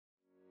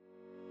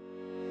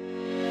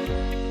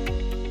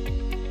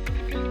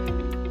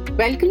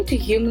Welcome to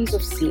Humans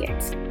of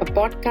CX, a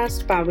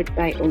podcast powered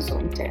by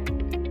Ozone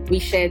 10. We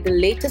share the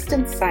latest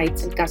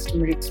insights and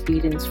customer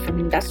experience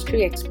from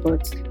industry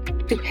experts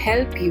to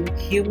help you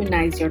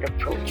humanize your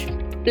approach,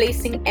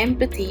 placing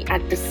empathy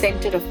at the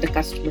center of the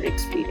customer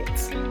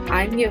experience.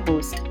 I'm your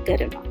host,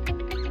 Garima.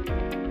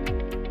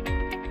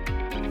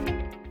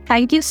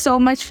 Thank you so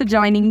much for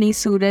joining me,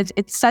 Suraj.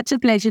 It's such a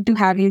pleasure to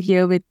have you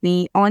here with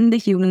me on the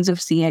Humans of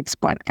CX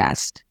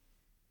podcast.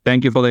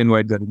 Thank you for the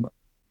invite, Garima.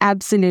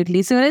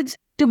 Absolutely. Suraj,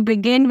 to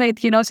begin with,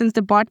 since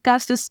the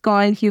podcast is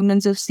called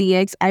Humans of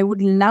CX, I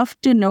would love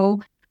to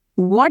know,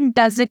 what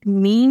does it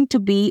mean to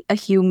be a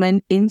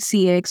human in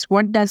CX?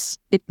 What does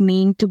it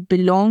mean to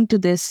belong to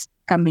this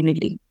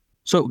community?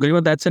 So,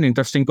 Garima, that's an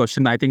interesting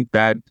question. I think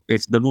that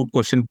it's the root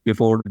question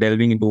before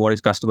delving into what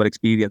is customer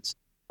experience.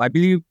 I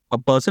believe a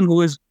person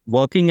who is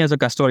working as a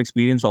customer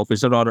experience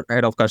officer or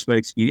head of customer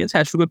experience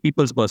has to be a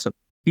people's person.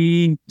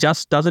 He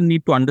just doesn't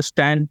need to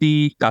understand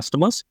the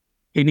customers.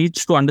 He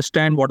needs to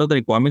understand what are the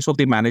requirements of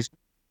the management.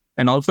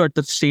 And also at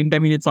the same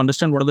time, he needs to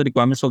understand what are the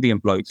requirements of the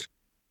employees.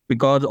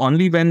 Because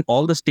only when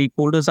all the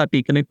stakeholders are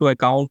taken into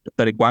account,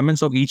 the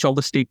requirements of each of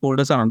the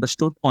stakeholders are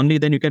understood, only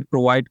then you can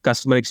provide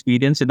customer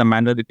experience in the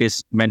manner it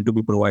is meant to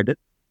be provided.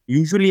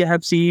 Usually I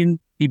have seen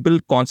people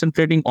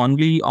concentrating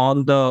only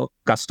on the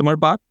customer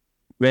part,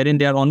 wherein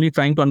they are only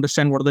trying to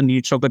understand what are the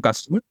needs of the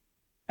customer.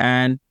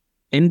 And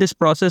in this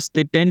process,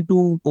 they tend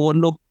to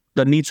overlook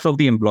the needs of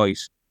the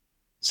employees.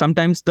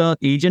 Sometimes the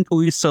agent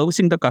who is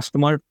servicing the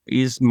customer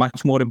is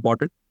much more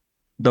important.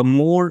 The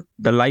more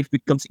the life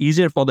becomes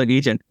easier for the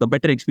agent, the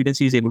better experience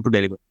he is able to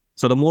deliver.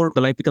 So the more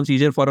the life becomes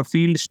easier for a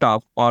field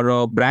staff or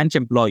a branch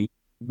employee,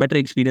 better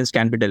experience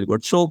can be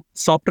delivered. So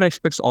software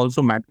aspects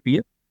also matter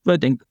here. So I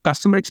think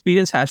customer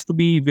experience has to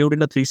be viewed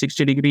in a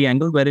 360-degree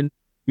angle, wherein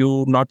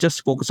you not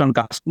just focus on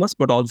customers,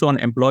 but also on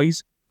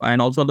employees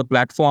and also on the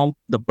platform,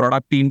 the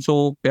product team.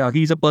 So he or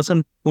she is a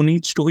person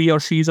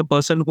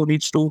who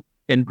needs to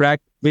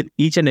interact with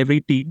each and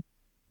every team,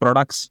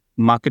 products,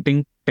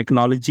 marketing,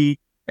 technology,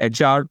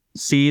 HR,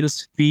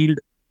 sales, field,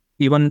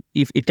 even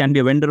if it can be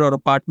a vendor or a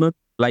partner,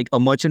 like a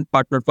merchant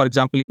partner. For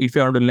example, if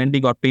you're on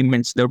lending or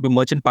payments, there will be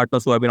merchant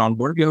partners who have been on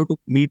board. You have to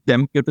meet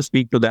them, you have to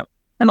speak to them,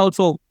 and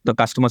also the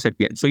customers at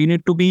the end. So you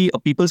need to be a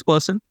people's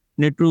person,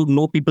 you need to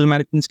know people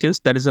management skills.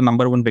 That is the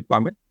number one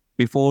requirement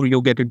before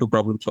you get into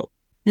problem solving.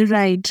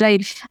 Right.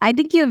 I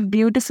think you've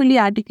beautifully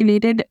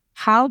articulated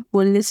how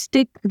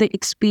holistic the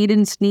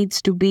experience needs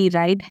to be,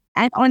 right?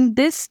 And on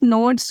this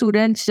note,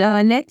 Suraj,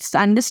 let's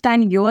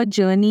understand your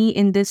journey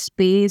in this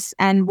space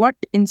and what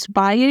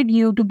inspired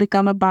you to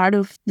become a part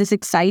of this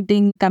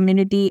exciting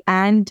community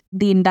and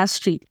the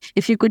industry.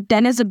 If you could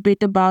tell us a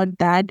bit about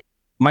that.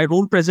 My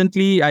role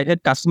presently, I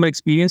had customer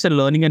experience and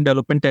learning and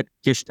development at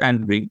Kist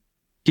and Ring.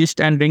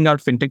 Kist and Ring are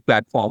fintech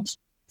platforms.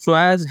 So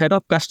as head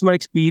of customer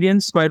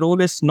experience, my role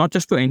is not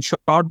just to ensure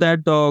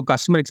that the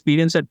customer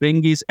experience at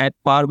Ring is at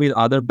par with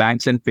other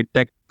banks and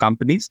fintech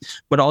companies,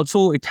 but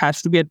also it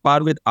has to be at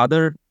par with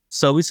other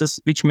services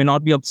which may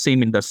not be of the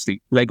same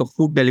industry, like a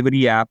food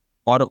delivery app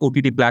or an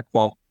OTT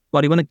platform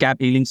or even a cab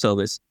hailing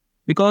service.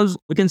 Because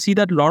we can see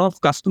that a lot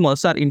of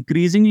customers are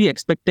increasingly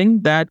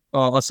expecting that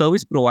a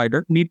service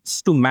provider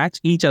needs to match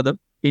each other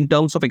in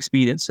terms of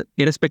experience,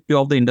 irrespective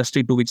of the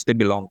industry to which they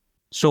belong.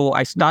 So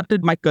I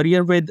started my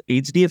career with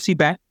HDFC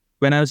Bank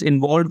when I was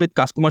involved with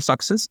customer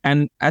success.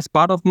 And as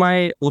part of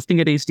my posting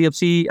at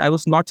HDFC, I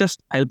was not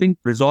just helping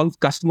resolve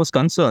customers'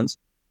 concerns,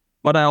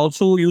 but I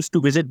also used to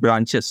visit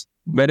branches,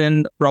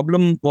 wherein the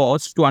problem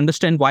was to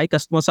understand why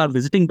customers are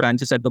visiting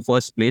branches at the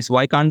first place.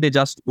 Why can't they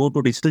just go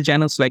to digital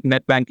channels like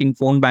net banking,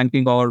 phone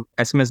banking, or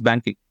SMS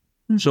banking?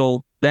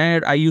 So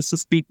there I used to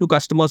speak to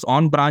customers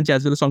on branch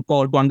as well as on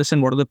call to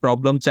understand what are the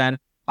problems and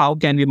how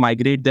can we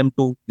migrate them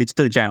to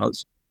digital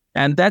channels.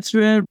 And that's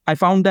where I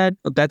found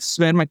that's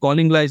where my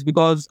calling lies,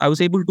 because I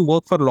was able to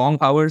work for long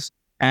hours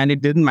and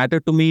it didn't matter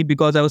to me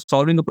because I was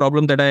solving a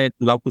problem that I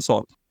love to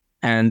solve.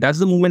 And that's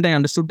the moment I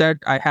understood that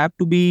I have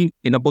to be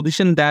in a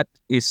position that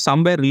is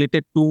somewhere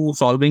related to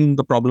solving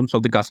the problems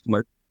of the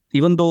customer.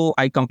 Even though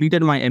I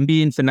completed my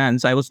MBA in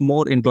finance, I was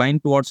more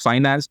inclined towards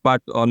finance.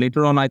 But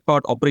later on, I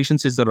thought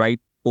operations is the right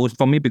post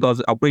for me,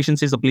 because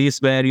operations is a place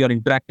where you're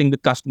interacting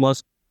with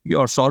customers,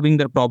 you're solving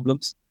their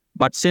problems.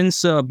 But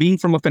since being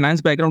from a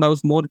finance background, I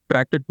was more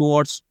attracted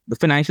towards the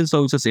financial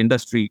services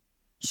industry.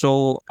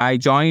 So I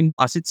joined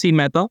Asit C.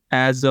 Mehta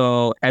as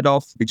head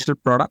of digital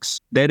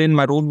products. Therein,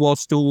 my role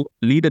was to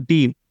lead a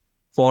team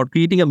for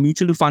creating a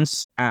mutual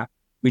funds app,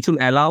 which will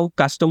allow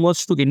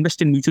customers to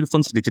invest in mutual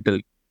funds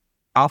digitally.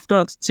 After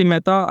Asit C.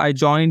 Mehta, I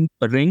joined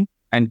Ring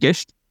and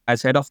Gist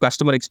as head of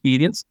customer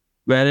experience,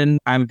 wherein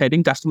I'm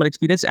heading customer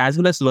experience as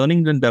well as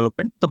learning and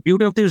development. The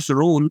beauty of this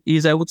role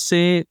is, I would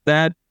say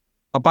that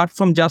apart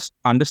from just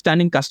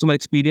understanding customer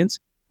experience,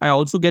 I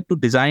also get to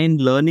design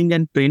learning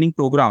and training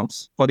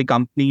programs for the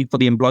company, for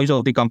the employees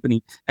of the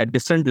company at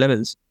different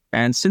levels.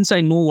 And since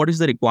I know what is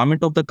the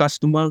requirement of the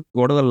customer,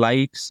 what are the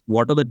likes,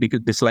 what are the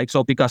dislikes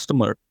of the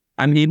customer,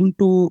 I'm able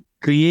to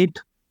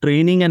create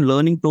training and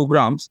learning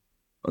programs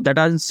that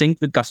are in sync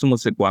with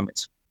customers'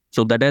 requirements.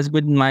 So that has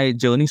been my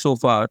journey so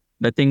far.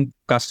 I think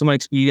customer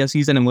experience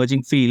is an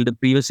emerging field.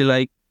 Previously,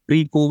 like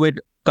pre-COVID,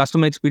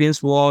 customer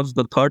experience was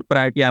the third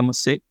priority, I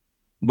must say.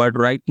 But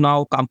right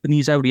now,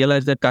 companies have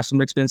realized that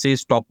customer experience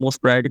is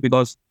topmost priority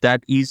because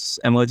that is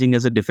emerging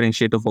as a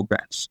differentiator for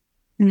brands.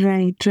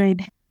 Right,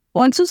 right.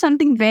 Also,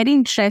 something very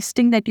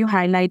interesting that you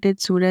highlighted,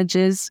 Suraj,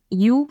 is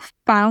you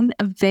found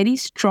a very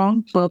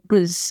strong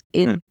purpose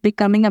in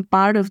becoming a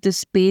part of this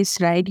space,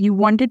 right? You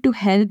wanted to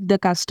help the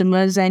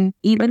customers, and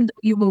even though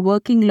you were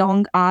working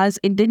long hours,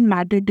 it didn't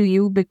matter to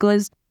you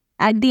because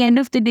at the end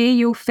of the day,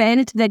 you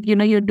felt that,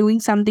 you're doing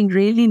something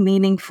really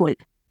meaningful.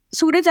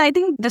 Suraj, I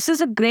think this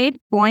is a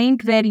great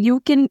point where you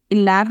can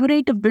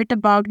elaborate a bit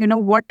about,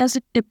 what does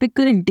a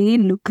typical day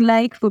look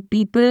like for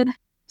people,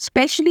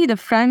 especially the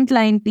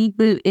frontline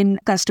people in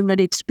customer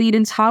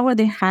experience. How are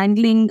they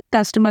handling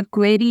customer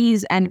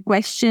queries and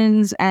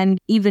questions and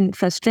even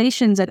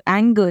frustrations and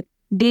anger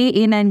day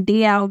in and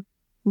day out?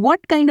 What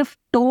kind of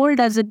toll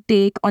does it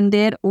take on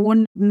their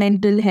own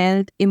mental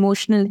health,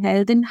 emotional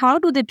health, and how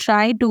do they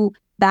try to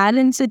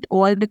balance it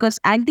all? Because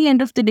at the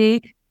end of the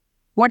day,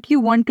 what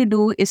you want to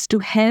do is to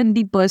help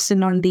the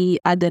person on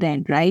the other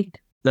end, right?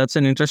 That's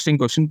an interesting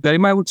question.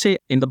 Garima, I would say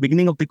in the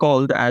beginning of the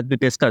call, as we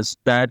discussed,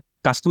 that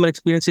customer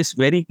experience is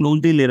very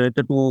closely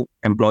related to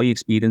employee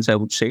experience, I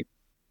would say.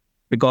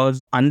 Because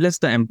unless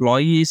the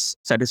employee is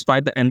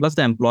satisfied, unless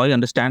the employee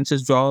understands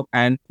his job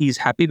and he's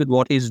happy with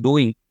what he's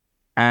doing,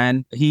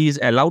 and he is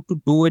allowed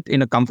to do it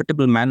in a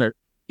comfortable manner,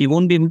 he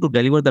won't be able to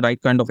deliver the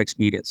right kind of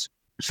experience.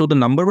 So the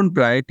number one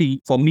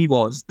priority for me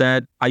was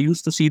that I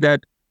used to see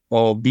that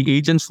the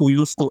agents who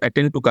used to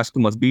attend to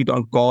customers, be it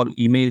on call,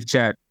 email,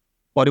 chat,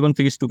 or even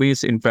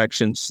face-to-face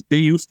interactions, they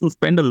used to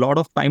spend a lot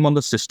of time on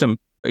the system.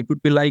 It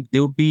would be like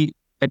they would be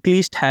at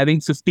least having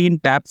 15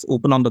 tabs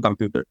open on the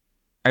computer.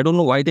 I don't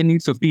know why they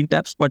need 15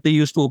 tabs, but they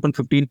used to open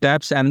 15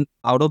 tabs, and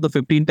out of the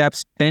 15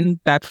 tabs, 10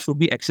 tabs would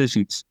be Excel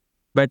sheets.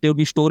 But they'll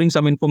be storing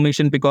some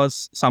information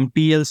because some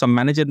TL, some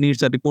manager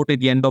needs a report at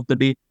the end of the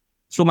day.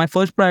 So my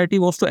first priority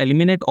was to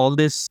eliminate all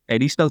these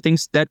additional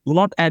things that do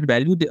not add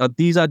value.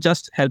 These are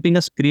just helping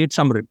us create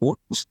some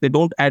reports. They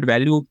don't add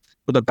value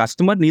to the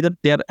customer, neither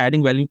they are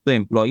adding value to the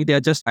employee. They are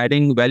just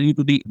adding value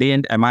to the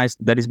day-end MIs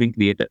that is being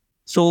created.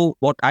 So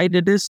what I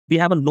did is we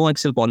have a no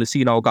Excel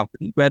policy in our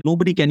company where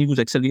nobody can use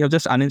Excel. We have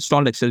just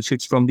uninstalled Excel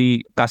sheets from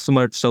the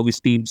customer service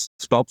team's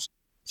stops.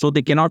 So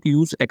they cannot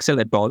use Excel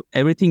at all.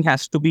 Everything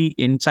has to be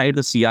inside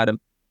the CRM.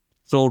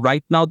 So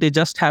right now they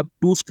just have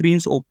two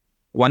screens open.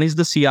 One is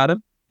the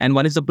CRM and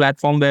one is the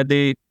platform where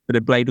they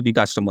reply to the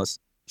customers.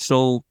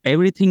 So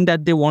everything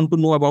that they want to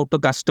know about the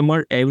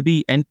customer,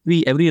 every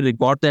entry, every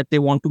record that they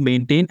want to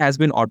maintain has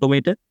been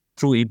automated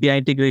through API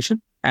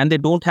integration. And they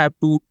don't have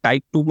to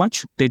type too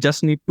much. They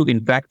just need to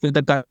interact with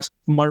the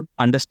customer,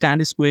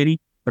 understand his query,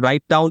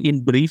 write down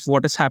in brief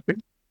what has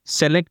happened,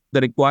 select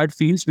the required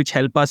fields which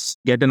help us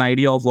get an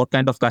idea of what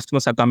kind of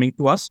customers are coming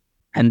to us.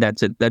 And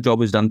that's it. Their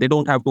job is done. They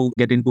don't have to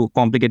get into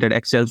complicated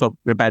Excels or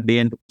prepare day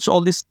end. So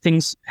all these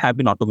things have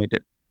been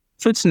automated.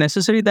 So it's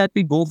necessary that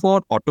we go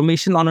for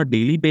automation on a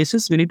daily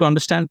basis. We need to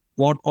understand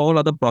what all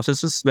other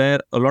processes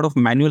where a lot of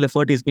manual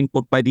effort is being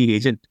put by the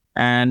agent.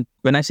 And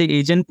when I say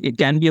agent, it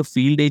can be a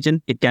field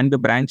agent, it can be a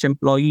branch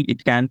employee,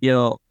 it can be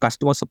a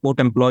customer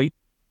support employee,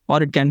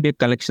 or it can be a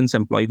collections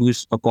employee who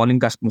is calling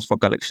customers for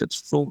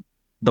collections. So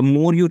the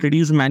more you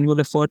reduce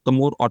manual effort, the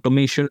more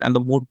automation and the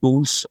more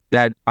tools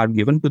that are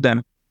given to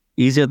them,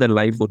 easier their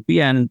life would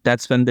be. And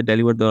that's when they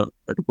deliver the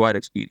required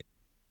experience.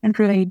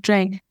 Right,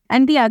 right.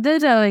 And the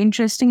other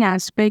interesting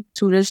aspect,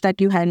 Suraj, that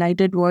you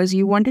highlighted was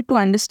you wanted to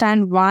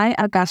understand why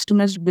are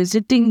customers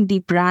visiting the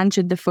branch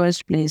in the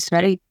first place,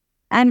 right?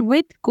 And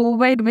with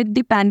COVID, with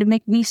the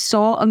pandemic, we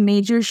saw a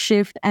major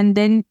shift and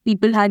then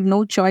people had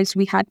no choice.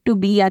 We had to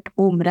be at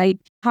home, right?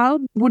 How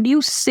would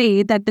you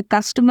say that the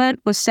customer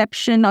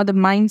perception or the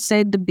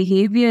mindset, the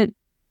behavior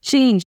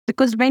changed?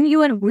 Because when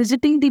you are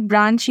visiting the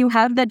branch, you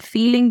have that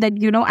feeling that,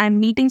 I'm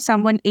meeting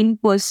someone in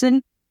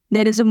person.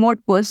 There is a more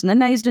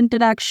personalized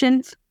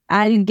interaction.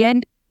 I'll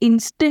get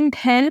instant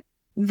help.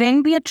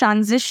 When we are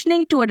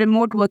transitioning to a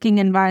remote working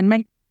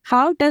environment,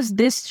 how does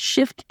this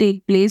shift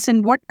take place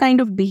and what kind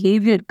of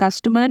behavior,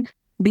 customer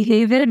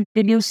behavior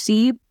did you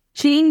see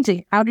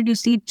changing? How did you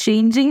see it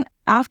changing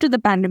after the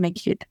pandemic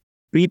hit?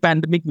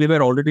 Pre-pandemic, we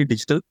were already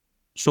digital.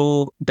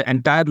 So the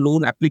entire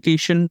loan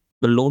application,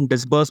 the loan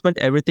disbursement,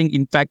 everything,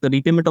 in fact, the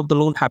repayment of the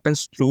loan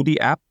happens through the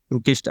app,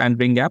 through Kist and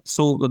Ring app.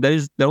 So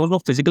there was no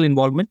physical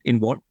involvement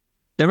involved.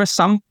 There were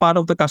some part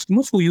of the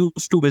customers who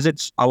used to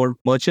visit our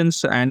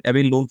merchants and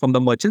avail loan from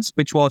the merchants,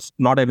 which was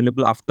not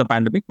available after the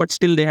pandemic, but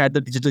still they had the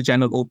digital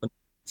channel open.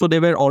 So they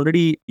were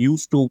already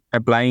used to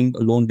applying a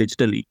loan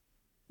digitally.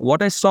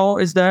 What I saw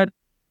is that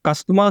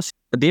customers,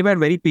 they were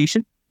very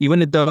patient,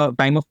 even at the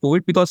time of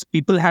COVID, because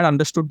people had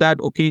understood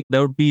that, okay,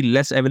 there would be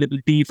less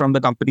availability from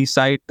the company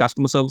side.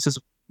 Customer services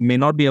may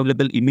not be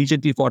available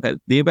immediately for help.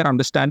 They were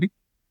understanding.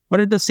 But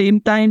at the same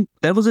time,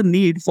 there was a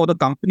need for the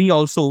company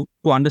also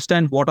to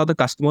understand what are the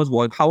customers,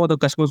 how are the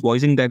customers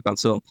voicing their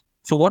concerns.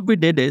 So what we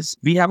did is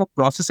we have a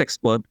process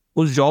expert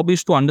whose job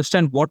is to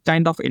understand what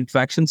kind of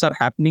interactions are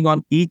happening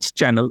on each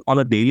channel on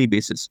a daily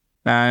basis.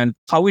 And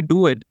how we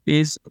do it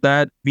is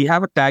that we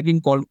have a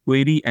tagging called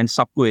query and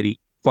subquery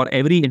for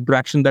every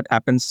interaction that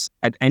happens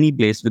at any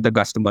place with the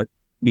customer,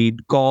 be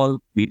it call,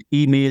 be it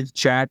email,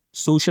 chat,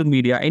 social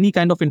media, any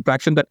kind of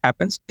interaction that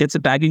happens gets a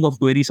tagging of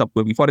query,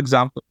 subquery. For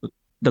example,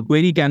 the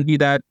query can be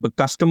that the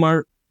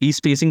customer is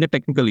facing a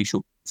technical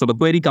issue. So the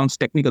query counts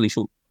technical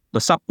issue. The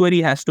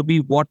subquery has to be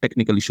what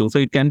technical issue. So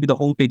it can be the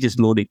home page is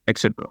loading,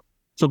 etc.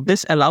 So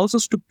this allows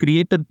us to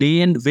create a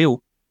day-end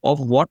view of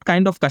what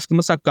kind of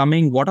customers are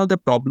coming, what are the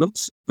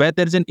problems, where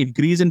there is an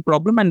increase in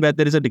problem and where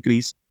there is a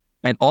decrease.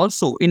 And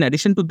also, in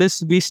addition to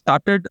this, we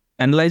started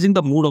analyzing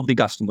the mood of the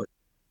customer.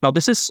 Now,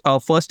 this is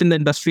first in the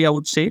industry, I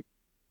would say.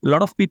 A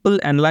lot of people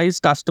analyze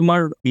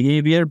customer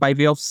behavior by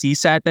way of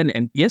CSAT and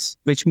NPS,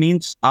 which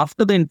means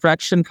after the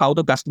interaction, how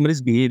the customer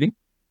is behaving,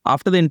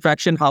 after the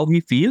interaction, how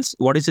he feels,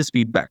 what is his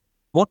feedback.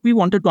 What we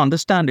wanted to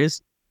understand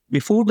is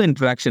before the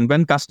interaction,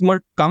 when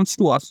customer comes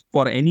to us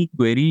for any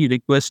query,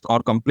 request,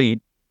 or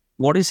complaint,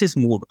 what is his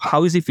mood?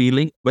 How is he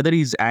feeling? Whether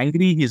he's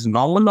angry, he's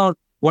normal, or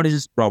what is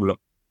his problem?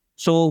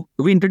 So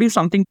we introduced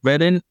something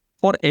wherein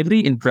for every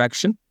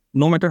interaction,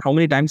 no matter how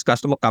many times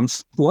customer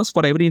comes to us,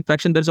 for every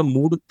interaction, there's a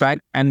mood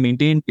tracked and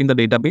maintained in the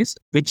database,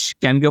 which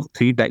can be of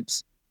three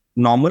types: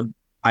 normal,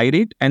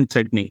 irate, and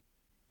threatening.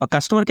 A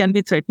customer can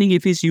be threatening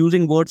if he's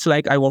using words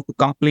like I want to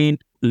complain,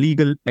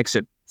 legal,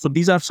 etc. So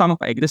these are some of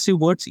aggressive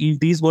words. If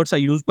these words are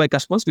used by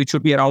customers, which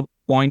should be around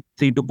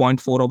 0.3 to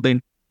 0.4 of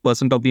the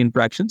percent of the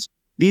interactions,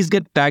 these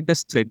get tagged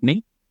as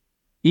threatening.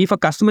 If a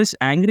customer is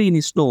angry in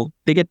his tone,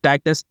 they get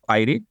tagged as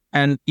irate.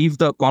 And if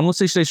the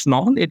conversation is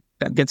normal, it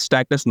gets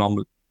tagged as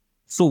normal.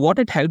 So what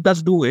it helped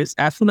us do is,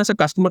 as soon as a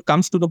customer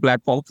comes to the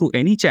platform through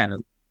any channel,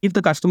 if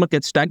the customer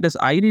gets tagged as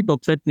irate or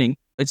threatening,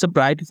 it's a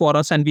priority for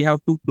us and we have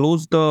to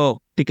close the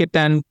ticket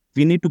and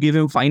we need to give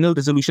him final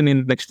resolution in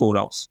the next 4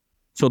 hours.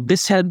 So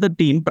this helped the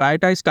team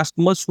prioritize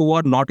customers who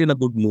are not in a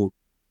good mood,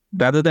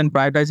 rather than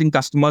prioritizing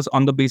customers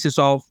on the basis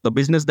of the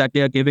business that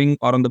they are giving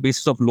or on the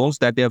basis of loans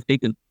that they have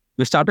taken.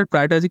 We started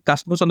prioritizing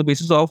customers on the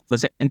basis of the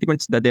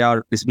sentiments that they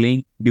are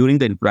displaying during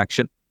the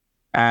interaction.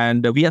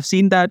 And we have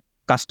seen that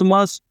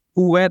customers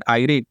who were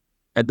irate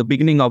at the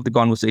beginning of the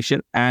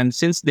conversation, and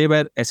since they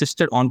were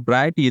assisted on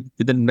priority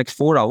within the next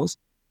 4 hours,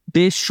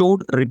 they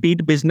showed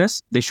repeat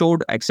business, they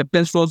showed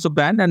acceptance towards the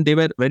brand, and they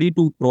were ready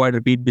to provide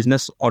repeat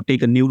business or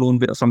take a new loan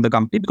from the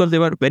company because they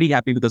were very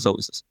happy with the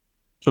services.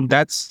 So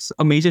that's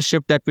a major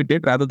shift that we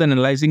did. Rather than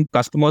analyzing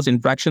customers'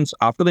 interactions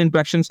after the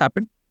interactions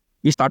happened,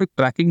 we started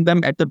tracking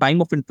them at the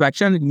time of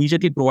interaction and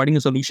immediately providing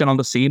a solution on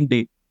the same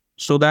day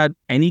so that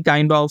any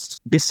kind of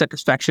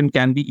dissatisfaction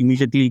can be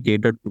immediately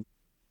catered to.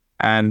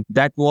 And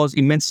that was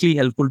immensely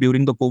helpful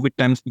during the COVID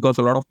times because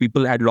a lot of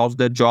people had lost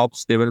their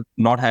jobs. They were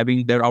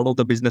they're out of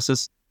the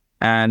businesses.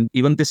 And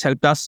even this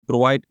helped us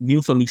provide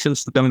new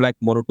solutions to them like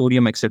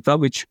moratorium, etc.,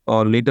 which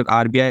later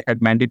RBI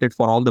had mandated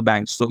for all the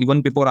banks. So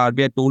even before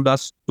RBI told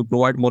us to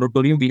provide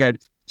moratorium, we had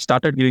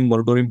started giving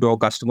moratorium to our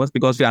customers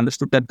because we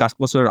understood that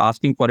customers were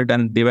asking for it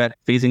and they were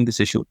facing this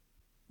issue.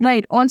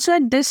 Right. Also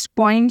at this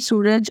point,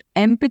 Suraj,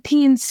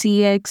 empathy in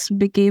CX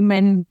became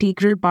an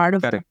integral part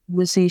of the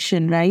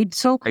conversation, right?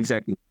 So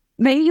exactly.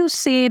 When you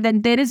say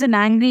that there is an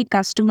angry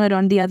customer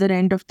on the other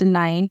end of the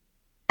line,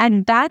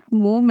 at that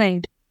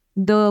moment,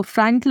 the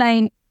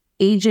frontline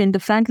agent, the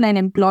frontline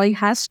employee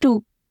has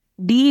to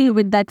deal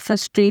with that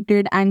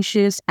frustrated,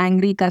 anxious,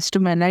 angry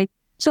customer, right?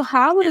 So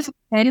how is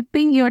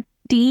helping your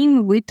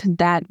team with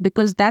that?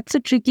 Because that's a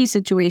tricky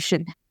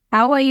situation.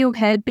 How are you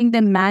helping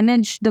them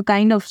manage the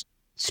kind of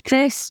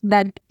stress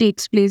that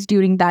takes place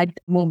during that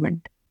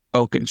moment?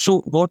 Okay. So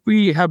what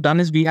we have done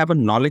is we have a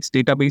knowledge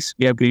database.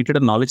 We have created a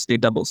knowledge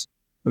database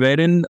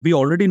wherein we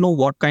already know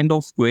what kind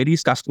of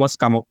queries customers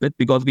come up with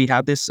because we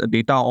have this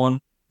data on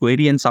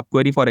query and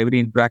subquery for every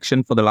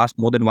interaction for the last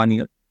more than 1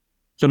 year.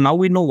 So now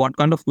we know what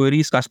kind of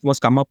queries customers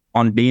come up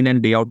on day in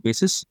and day out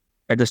basis.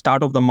 At the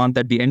start of the month,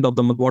 at the end of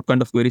the month, what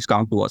kind of queries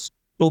come to us.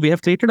 So we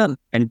have created an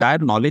entire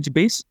knowledge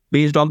base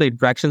based on the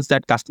interactions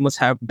that customers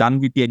have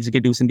done with the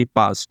executives in the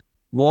past.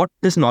 What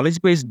this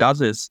knowledge base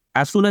does is,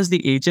 as soon as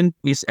the agent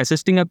is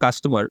assisting a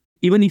customer,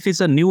 even if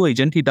it's a new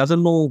agent, he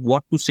doesn't know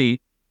what to say,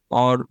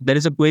 or there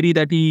is a query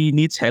that he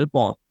needs help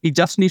on, he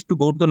just needs to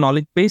go to the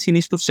knowledge base. He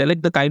needs to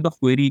select the kind of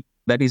query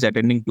that he's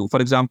attending to. For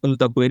example,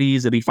 the query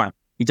is a refund.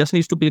 He just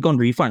needs to click on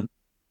refund.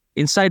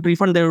 Inside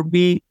refund, there would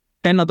be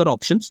 10 other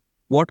options.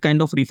 What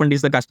kind of refund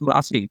is the customer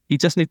asking? He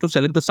just needs to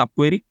select the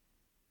subquery.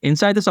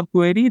 Inside the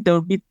subquery, there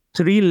would be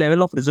 3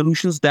 level of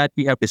resolutions that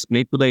we have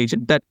displayed to the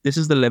agent that this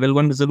is the level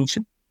 1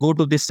 resolution. Go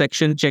to this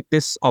section, check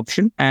this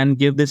option and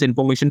give this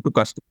information to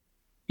customer.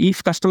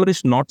 If customer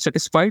is not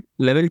satisfied,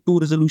 level 2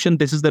 resolution,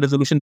 this is the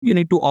resolution. You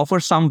need to offer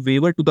some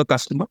waiver to the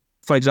customer.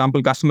 For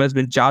example, customer has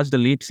been charged the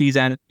late fees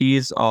and he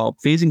is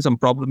facing some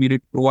problem. You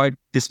need to provide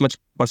this much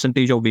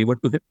percentage of waiver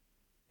to him.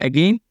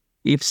 Again,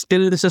 if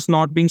still this is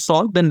not being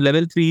solved, then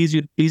level 3 is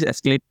you please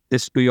escalate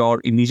this to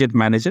your immediate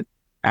manager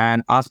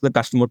and ask the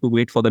customer to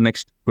wait for the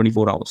next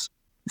 24 hours.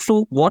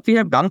 So what we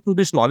have done through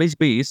this knowledge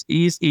base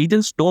is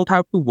agents don't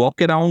have to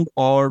walk around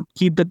or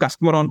keep the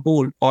customer on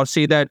hold or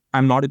say that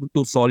I'm not able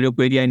to solve your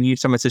query. I need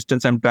some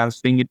assistance. I'm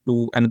transferring it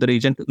to another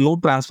agent. No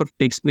transfer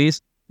takes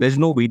place. There's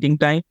no waiting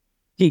time.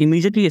 He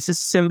immediately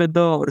assists him with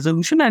the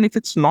resolution. And if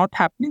it's not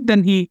happening,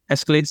 then he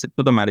escalates it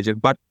to the manager.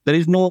 But there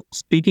is no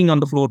speaking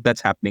on the floor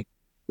that's happening.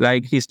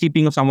 Like he's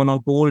keeping someone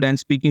on hold and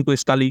speaking to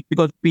his colleague.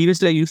 Because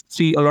previously I used to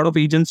see a lot of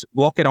agents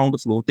walk around the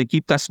floor. They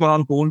keep customer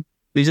on hold.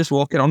 They just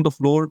walk around the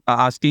floor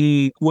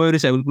asking whoever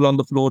is available on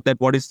the floor that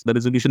what is the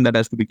resolution that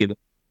has to be given.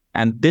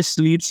 And this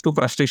leads to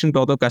frustration to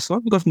other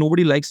customers because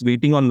nobody likes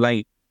waiting on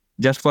line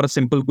just for a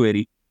simple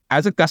query.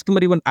 As a customer,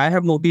 even I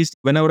have noticed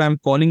whenever I'm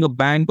calling a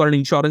bank or an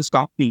insurance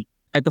company,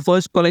 at the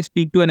first call, I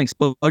speak to an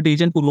expert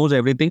agent who knows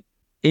everything.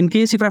 In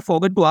case if I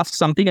forget to ask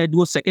something, I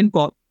do a second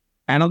call.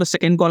 And on the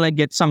second call, I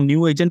get some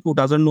new agent who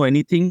doesn't know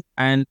anything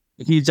and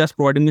he's just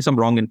providing me some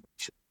wrong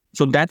information.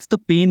 So that's the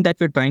pain that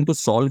we're trying to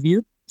solve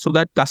here so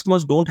that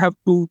customers don't have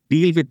to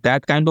deal with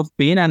that kind of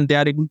pain and they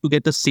are able to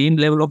get the same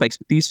level of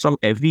expertise from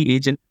every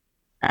agent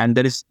and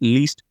there is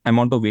least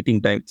amount of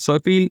waiting time. So I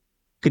feel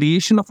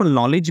creation of a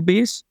knowledge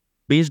base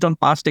based on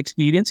past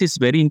experience is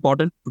very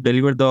important to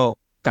deliver the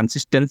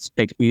consistent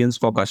experience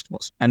for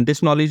customers. And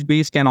this knowledge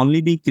base can only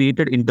be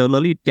created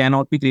internally. It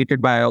cannot be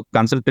created by a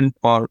consultant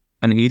or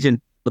an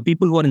agent. The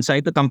people who are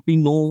inside the company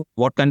know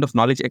what kind of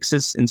knowledge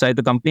exists inside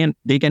the company and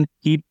they can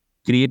keep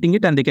creating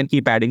it and they can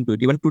keep adding to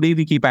it. Even today,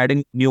 we keep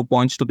adding new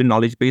points to the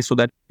knowledge base so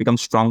that it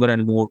becomes stronger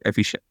and more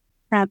efficient.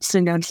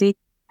 Absolutely.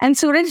 And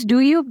Suraj, do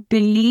you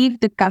believe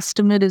the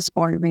customer is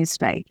always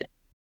right?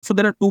 So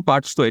there are two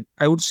parts to it.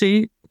 I would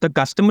say the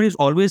customer is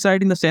always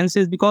right in the sense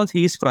is because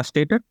he is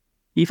frustrated.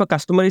 If a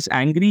customer is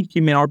angry,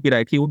 he may not be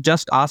right. He would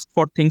just ask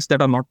for things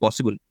that are not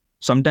possible.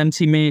 Sometimes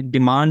he may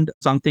demand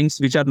some things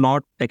which are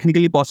not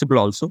technically possible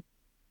also.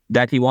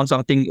 That he wants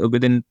something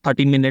within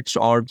 30 minutes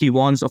or he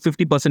wants a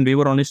 50%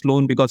 waiver on his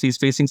loan because he's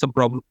facing some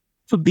problem.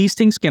 So these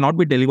things cannot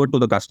be delivered to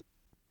the customer.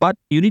 But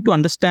you need to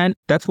understand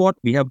that's what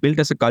we have built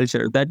as a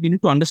culture, that you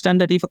need to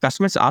understand that if a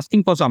customer is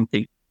asking for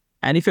something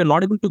and if you're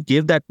not able to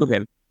give that to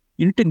him,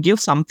 you need to give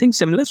something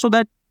similar so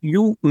that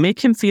you make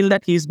him feel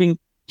that he's being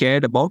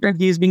cared about and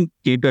he is being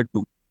catered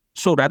to.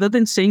 So rather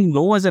than saying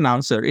no as an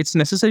answer, it's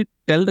necessary to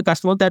tell the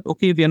customer that,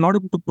 okay, we are not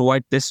able to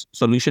provide this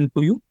solution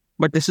to you,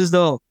 but this is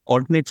the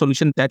alternate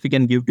solution that we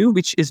can give to you,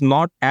 which is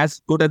not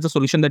as good as the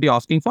solution that you're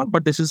asking for,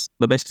 but this is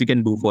the best we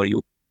can do for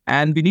you.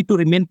 And we need to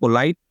remain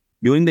polite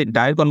during the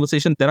entire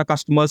conversation. There are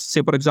customers,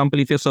 say, for example,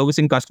 if you're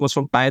servicing customers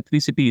from tier 3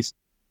 cities,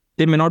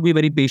 they may not be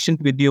very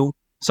patient with you.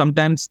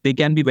 Sometimes they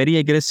can be very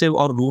aggressive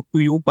or rude to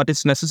you, but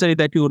it's necessary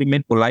that you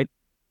remain polite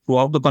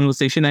throughout the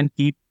conversation and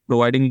keep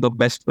providing the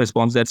best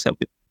response that's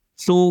helpful.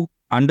 So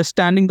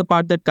understanding the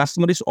part that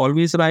customer is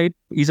always right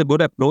is a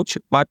good approach,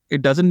 but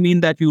it doesn't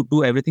mean that you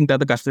do everything that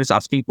the customer is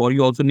asking for.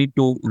 You also need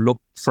to look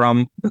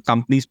from the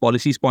company's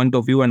policies point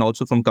of view and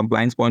also from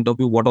compliance point of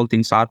view, what all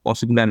things are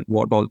possible and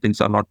what all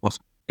things are not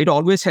possible. It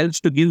always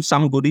helps to give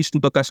some goodies to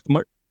the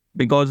customer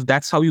because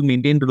that's how you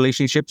maintain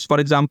relationships. For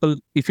example,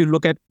 if you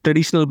look at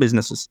traditional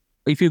businesses,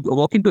 if you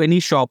walk into any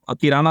shop, a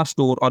kirana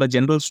store or a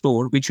general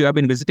store, which you have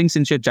been visiting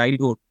since your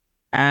childhood,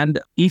 and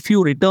if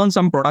you return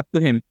some product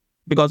to him,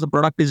 because the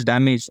product is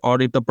damaged or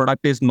if the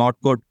product is not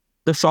good,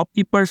 the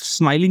shopkeeper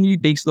smilingly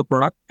takes the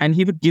product and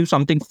he will give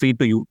something free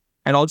to you.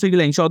 And also he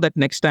will ensure that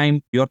next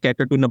time you're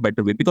catered to in a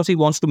better way because he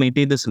wants to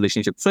maintain this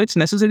relationship. So it's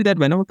necessary that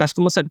whenever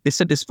customers are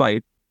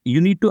dissatisfied,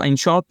 you need to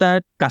ensure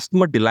that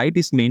customer delight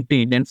is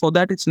maintained. And for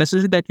that, it's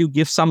necessary that you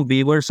give some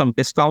waivers, some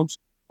discounts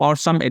or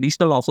some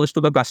additional offers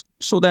to the customer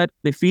so that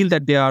they feel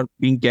that they are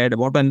being cared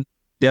about and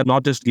they are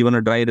not just given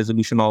a dry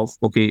resolution of,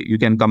 okay, you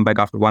can come back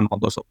after 1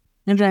 month or so.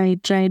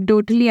 Right.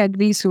 Totally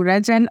agree,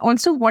 Suraj. And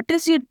also, what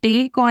is your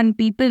take on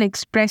people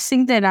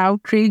expressing their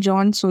outrage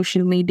on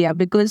social media?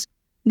 Because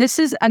this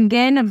is,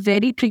 again, a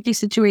very tricky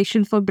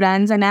situation for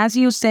brands. And as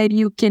you said,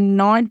 you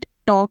cannot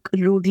talk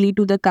rudely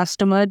to the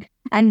customer.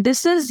 And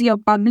this is your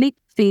public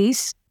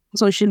face,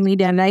 social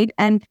media, right?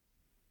 And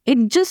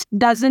it just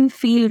doesn't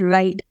feel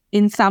right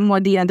in some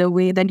or the other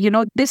way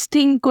that, this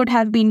thing could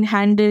have been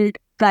handled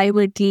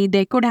privately.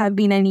 There could have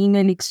been an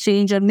email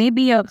exchange or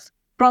maybe a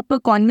proper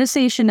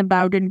conversation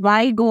about it.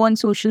 Why go on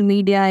social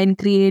media and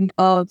create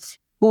a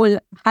whole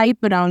hype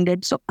around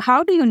it? So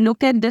how do you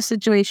look at this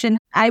situation?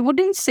 I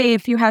wouldn't say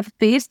if you have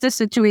faced the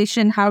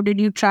situation, how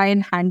did you try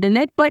and handle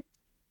it? But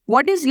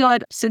what is your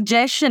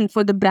suggestion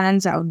for the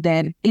brands out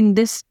there in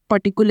this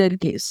particular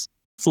case?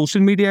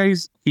 Social media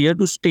is here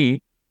to stay.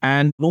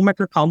 And no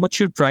matter how much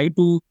you try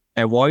to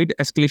avoid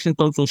escalation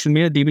from social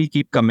media, they will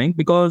keep coming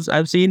because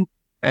I've seen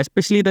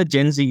especially the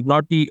Gen Z,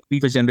 not the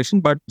previous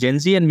generation, but Gen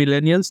Z and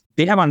millennials,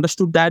 they have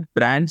understood that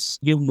brands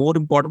give more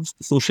importance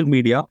to social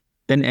media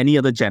than any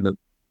other channel.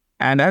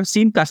 And I've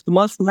seen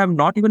customers who have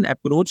not even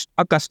approached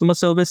a customer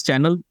service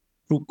channel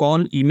through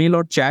call, email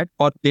or chat,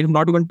 or they have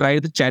not even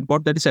tried the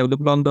chatbot that is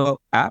available on the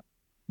app.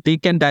 They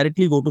can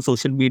directly go to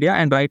social media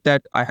and write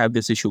that I have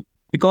this issue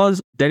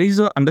because there is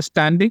an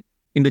understanding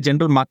in the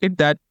general market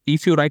that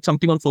if you write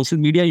something on social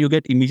media, you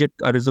get immediate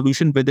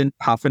resolution within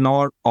half an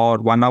hour or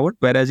 1 hour.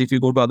 Whereas if you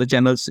go to other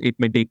channels, it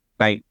may take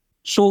time.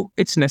 So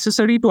it's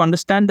necessary to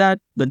understand that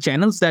the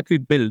channels that we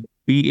build,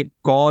 be it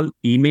call,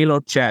 email,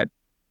 or chat,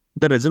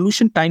 the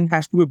resolution time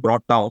has to be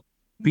brought down.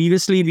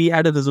 Previously, we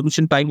had a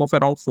resolution time of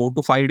around 4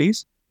 to 5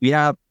 days. We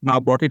have now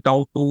brought it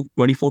down to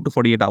 24 to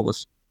 48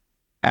 hours.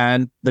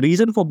 And the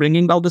reason for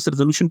bringing down this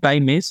resolution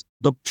time is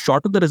the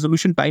shorter the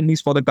resolution time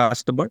is for the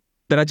customer,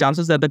 there are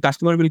chances that the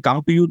customer will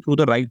come to you through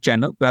the right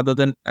channel rather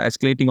than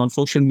escalating on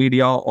social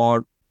media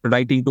or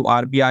writing to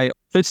RBI.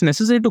 So it's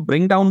necessary to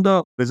bring down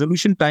the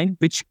resolution time,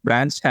 which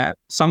brands have.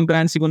 Some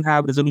brands even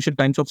have resolution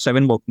times of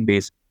 7 working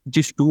days, which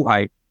is too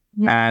high.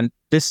 And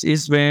this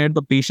is where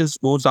the patience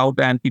goes out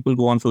and people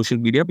go on social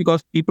media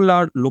because people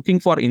are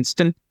looking for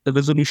instant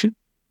resolution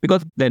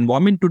because the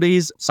environment today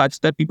is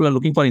such that people are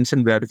looking for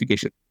instant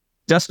gratification.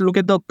 Just look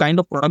at the kind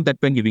of product that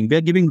we're giving.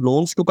 We're giving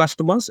loans to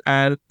customers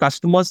and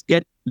customers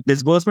get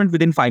disbursement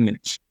within 5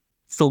 minutes.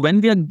 So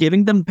when we are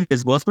giving them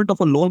disbursement of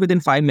a loan within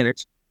 5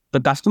 minutes, the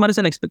customer has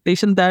an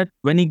expectation that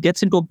when he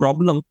gets into a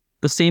problem,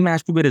 the same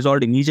has to be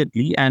resolved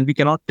immediately and we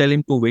cannot tell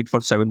him to wait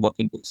for 7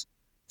 working days.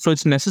 So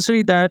it's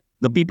necessary that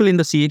the people in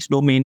the CX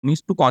domain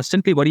needs to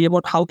constantly worry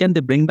about how can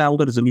they bring down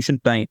the resolution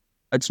time.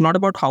 It's not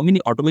about how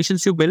many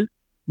automations you build.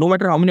 No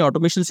matter how many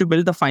automations you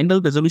build, the final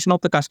resolution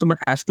of the customer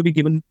has to be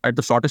given at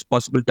the shortest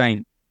possible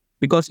time.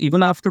 Because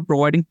even after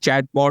providing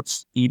chat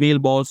bots, email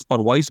bots, or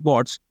voice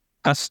bots,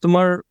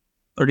 customer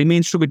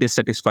remains to be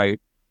dissatisfied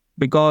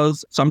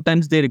because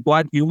sometimes they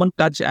require human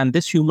touch and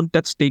this human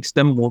touch takes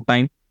them more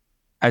time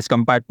as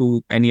compared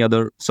to any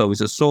other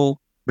services. So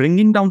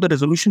bringing down the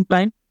resolution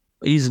time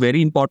is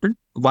very important.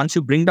 Once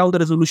you bring down the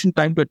resolution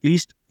time to at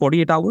least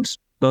 48 hours,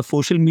 the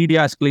social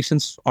media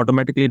escalations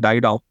automatically die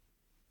down.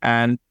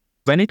 And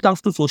when it comes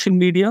to social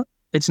media,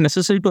 it's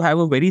necessary to have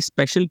a very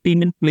special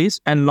team in place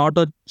and not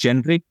a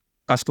generic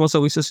customer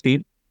services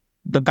team.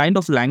 The kind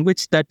of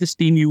language that this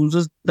team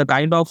uses, the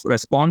kind of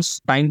response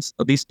times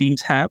these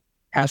teams have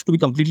has to be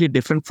completely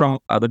different from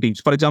other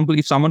teams. For example,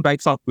 if someone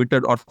writes on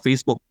Twitter or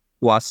Facebook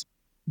to us,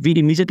 we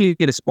immediately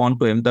respond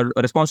to him. The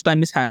response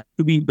time has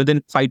to be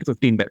within 5 to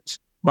 15 minutes,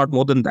 not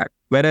more than that.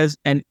 Whereas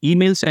an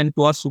email sent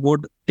to us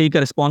would take a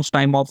response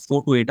time of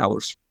 4 to 8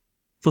 hours.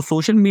 So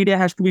social media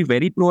has to be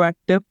very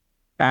proactive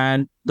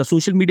and the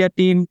social media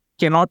team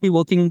cannot be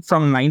working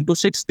from 9 to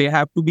 6. They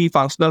have to be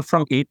functional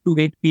from 8 to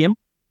 8 p.m.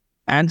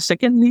 And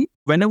secondly,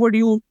 whenever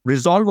you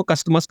resolve a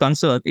customer's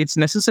concern, it's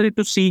necessary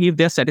to see if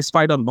they're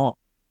satisfied or not.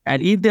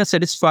 And if they're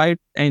satisfied,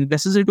 and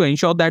necessary to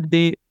ensure that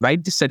they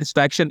write this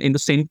satisfaction in the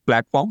same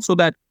platform so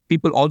that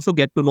people also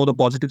get to know the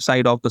positive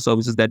side of the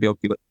services that we have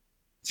given.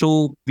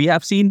 So we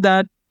have seen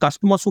that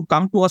customers who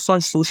come to us on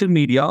social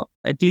media,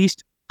 at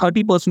least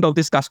 30% of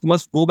these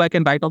customers go back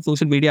and write on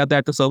social media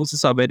that the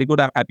services are very good,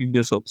 I'm happy with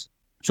your service.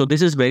 So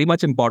this is very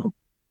much important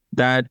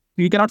that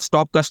you cannot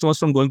stop customers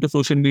from going to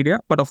social media,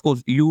 but of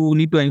course you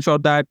need to ensure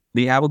that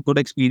they have a good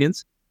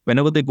experience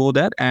whenever they go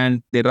there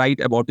and they write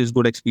about this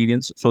good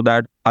experience so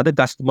that other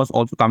customers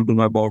also come to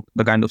know about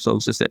the kind of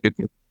services that you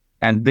give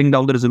and bring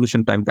down the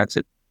resolution time. That's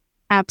it.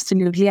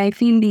 Absolutely. I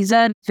feel these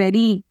are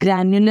very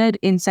granular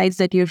insights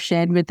that you've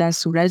shared with us,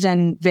 Suraj,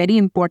 and very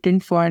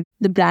important for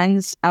the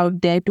brands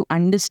out there to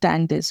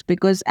understand this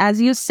because as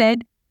you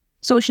said,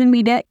 social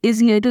media is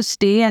here to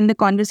stay and the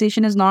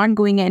conversation is not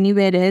going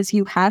anywhere else.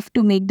 You have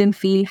to make them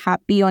feel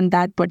happy on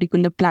that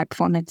particular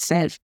platform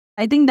itself.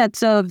 I think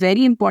that's a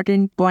very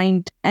important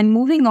point. And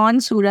moving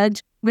on,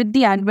 Suraj, with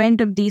the advent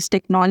of these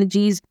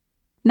technologies,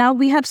 now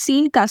we have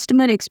seen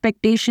customer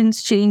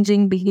expectations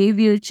changing,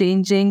 behavior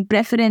changing,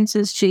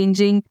 preferences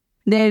changing,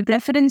 their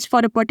preference for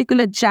a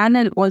particular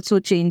channel also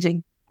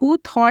changing. Who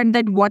thought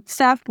that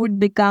WhatsApp would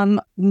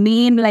become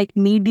main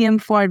medium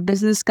for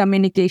business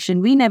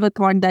communication? We never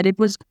thought that. It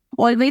was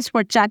always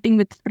for chatting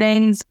with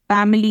friends,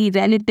 family,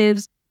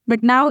 relatives,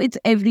 but now it's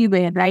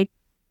everywhere, right?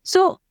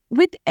 So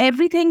with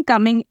everything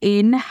coming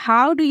in,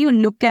 how do you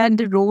look at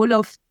the role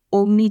of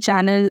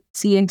omni-channel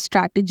CX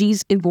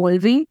strategies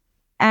evolving?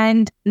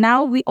 And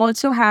now we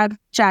also have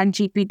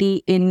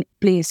ChatGPT in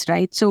place,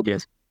 right? So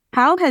Yes.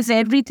 how has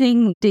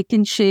everything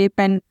taken shape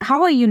and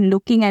how are you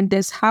looking at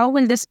this? How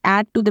will this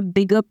add to the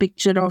bigger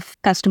picture of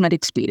customer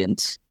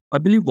experience? I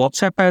believe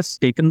WhatsApp has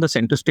taken the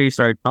center stage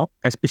right now.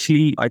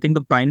 Especially, I think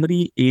the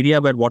primary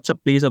area where WhatsApp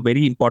plays a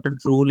very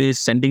important role is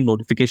sending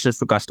notifications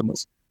to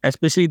customers,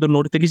 especially the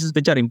notifications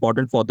which are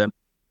important for them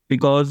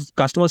because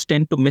customers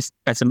tend to miss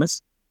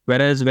SMS.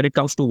 Whereas when it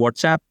comes to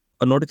WhatsApp,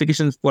 a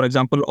notification, for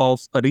example,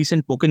 of a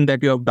recent booking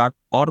that you have done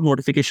or a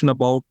notification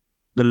about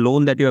the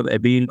loan that you have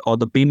availed or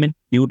the payment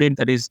due date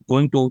that is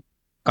going to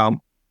come,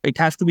 it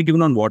has to be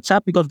given on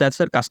WhatsApp because that's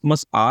where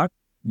customers are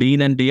day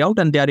in and day out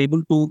and they are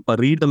able to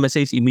read the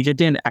message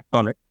immediately and act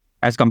on it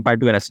as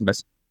compared to an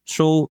SMS.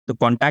 So the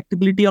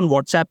contactability on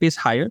WhatsApp is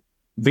higher,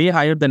 way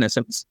higher than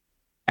SMS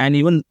and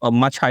even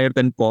much higher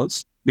than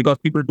calls because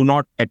people do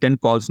not attend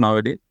calls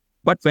nowadays.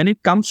 But when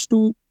it comes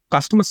to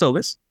customer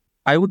service,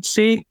 I would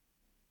say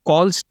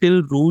call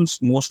still rules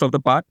most of the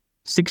part.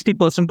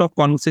 60% of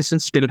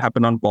conversations still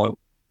happen on call.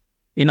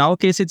 In our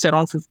case, it's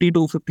around 50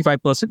 to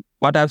 55%.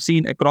 What I've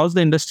seen across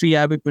the industry,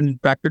 I've been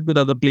interacted with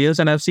other players,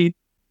 and I've seen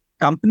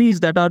companies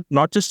that are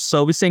not just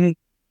servicing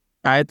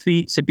tier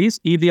 3 cities.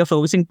 If they are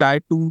servicing tier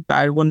 2,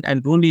 tier 1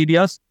 and rural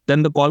areas,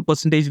 then the call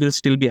percentage will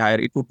still be higher.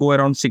 It would go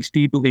around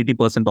 60 to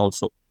 80%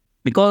 also.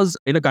 Because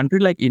in a country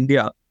like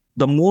India,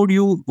 the more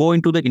you go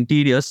into the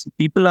interiors,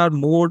 people are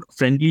more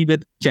friendly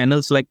with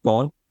channels like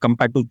call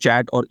compared to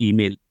chat or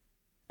email.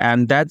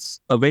 And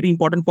that's very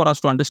important for us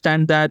to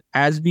understand that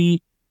as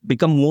we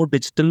become more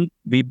digital,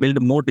 we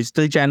build more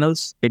digital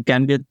channels. It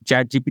can be a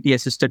chat GPT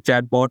assisted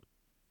chatbot,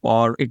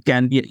 or it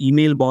can be an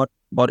email bot,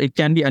 or it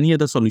can be any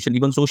other solution,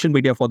 even social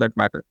media for that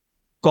matter.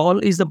 Call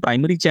is the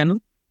primary channel,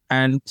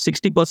 and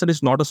 60%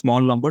 is not a small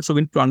number. So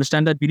we need to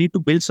understand that we need to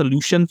build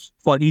solutions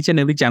for each and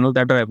every channel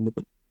that are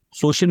available.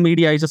 Social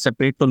media is a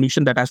separate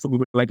solution that has to be,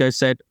 like I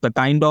said, the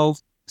kind of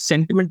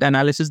sentiment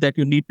analysis that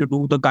you need to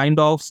do, the kind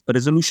of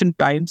resolution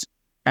times,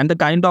 and the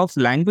kind of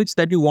language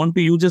that you want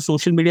to use in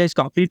social media is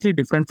completely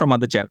different from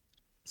other channels.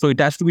 So it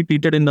has to be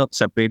treated in a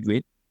separate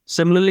way.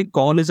 Similarly,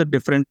 call is a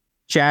different,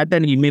 chat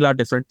and email are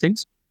different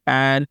things.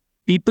 And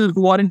people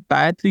who are in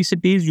tier 3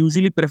 cities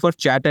usually prefer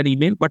chat and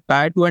email, but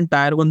tier 2 and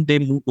tier 1, they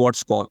move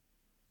towards call.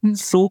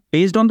 So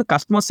based on the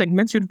customer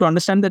segments, you need to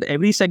understand that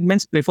every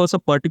segment prefers a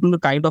particular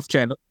kind of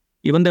channel.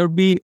 Even there would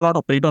be not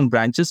operate on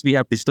branches, we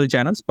have digital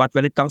channels, but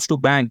when it comes to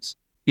banks,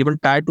 even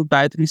tier 2,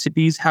 tier 3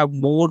 cities have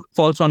more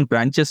falls on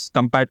branches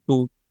compared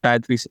to tier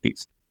 3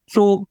 cities.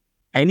 So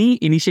any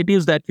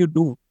initiatives that you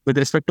do with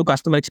respect to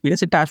customer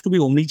experience, it has to be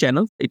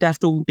omni-channel. It has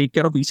to take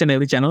care of each and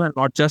every channel and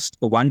not just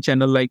one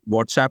channel like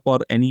WhatsApp or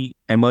any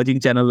emerging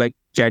channel like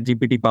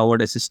ChatGPT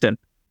powered assistant.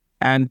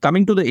 And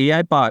coming to the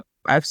AI part,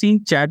 I've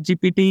seen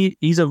ChatGPT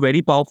is a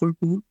very powerful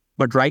tool,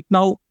 but right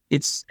now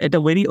it's at a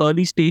very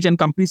early stage and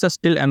companies are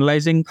still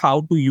analyzing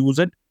how to use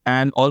it.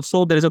 And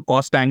also there is a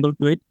cost angle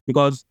to it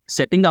because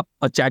setting up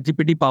a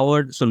ChatGPT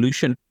powered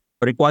solution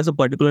requires a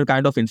particular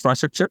kind of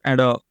infrastructure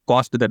and a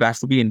cost that has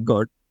to be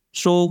incurred.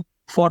 So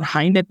for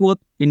high net worth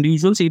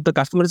individuals, if the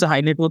customer is a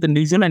high net worth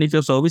individual and if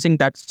you're servicing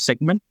that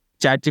segment,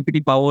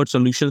 ChatGPT powered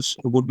solutions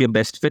would be a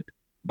best fit.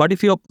 But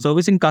if you're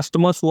servicing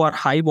customers who are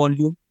high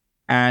volume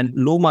and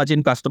low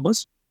margin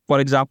customers, for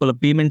example, a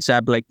payments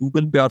app like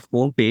Google Pay or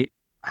PhonePe,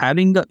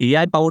 having the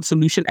AI powered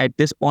solution at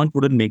this point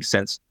wouldn't make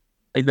sense.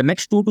 In the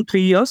next 2 to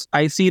 3 years,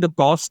 I see the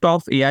cost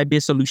of AI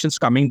based solutions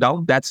coming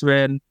down. That's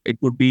when it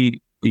would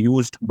be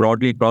used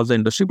broadly across the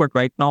industry. But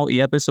right now,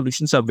 AI based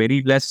solutions are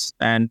very less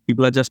and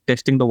people are just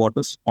testing the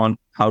waters on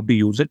how to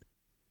use it.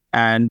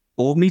 And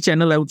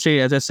omni-channel, I would say,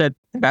 as I said,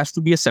 it has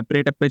to be a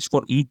separate approach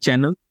for each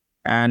channel.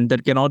 And there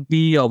cannot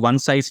be a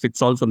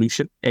one-size-fits-all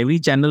solution. Every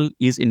channel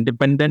is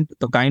independent.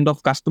 The kind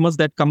of customers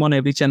that come on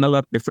every channel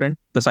are different.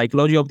 The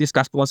psychology of these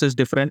customers is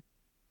different.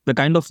 The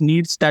kind of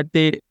needs that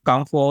they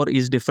come for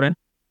is different.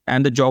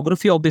 And the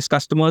geography of these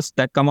customers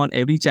that come on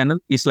every channel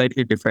is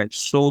slightly different.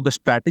 So the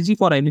strategy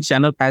for any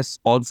channel has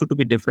also to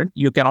be different.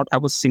 You cannot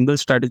have a single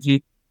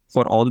strategy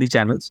for all the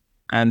channels.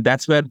 And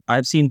that's where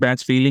I've seen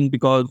brands failing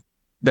because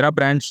there are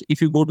brands,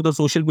 if you go to the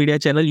social media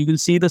channel, you will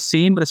see the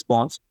same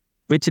response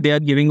which they are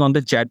giving on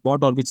the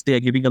chatbot or which they are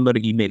giving on their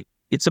email.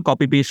 It's a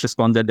copy-paste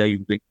response that they're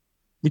using,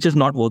 which is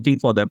not working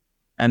for them.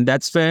 And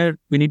that's where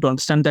we need to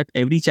understand that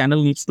every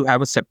channel needs to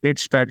have a separate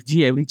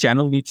strategy. Every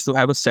channel needs to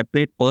have a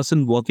separate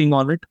person working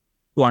on it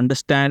to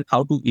understand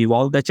how to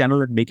evolve the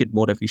channel and make it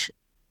more efficient.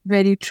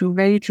 Very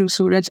true,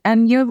 Suraj.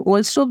 And you've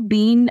also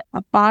been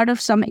a part of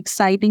some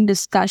exciting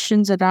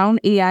discussions around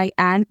AI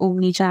and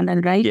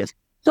omnichannel, right? Yes.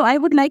 So I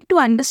would like to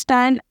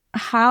understand,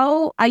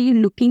 how are you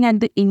looking at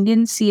the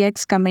Indian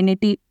CX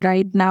community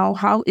right now?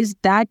 How is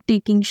that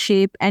taking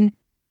shape? And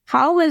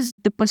how is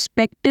the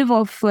perspective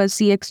of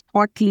CX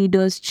thought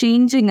leaders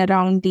changing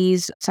around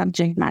these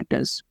subject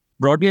matters?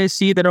 Broadly, I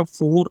see there are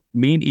 4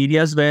 main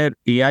areas where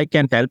AI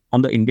can help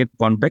on the Indian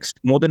context,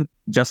 more than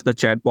just the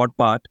chatbot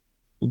part.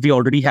 We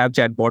already have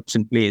chatbots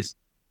in place.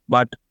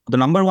 But the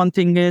number one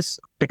thing is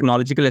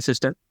technological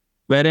assistant,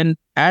 wherein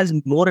as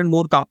more and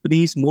more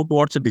companies move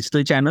towards a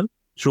digital channel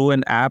through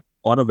an app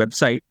or a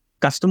website,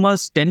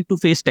 customers tend to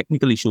face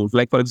technical issues.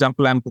 Like, for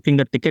example, I'm booking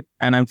a ticket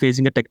and I'm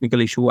facing a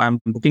technical issue. I'm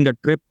booking a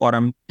trip or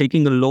I'm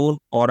taking a loan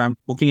or I'm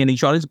booking an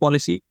insurance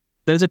policy.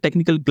 There's a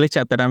technical glitch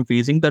app that I'm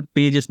facing. That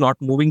page is not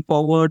moving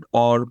forward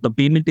or the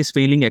payment is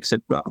failing,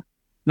 etc.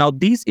 Now,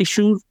 these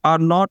issues are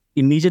not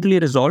immediately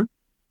resolved.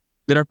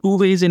 There are 2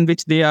 ways in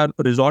which they are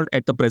resolved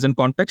at the present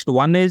context.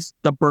 One is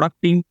the product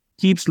team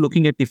keeps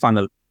looking at the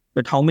funnel,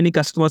 that how many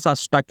customers are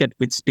stuck at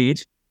which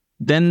stage.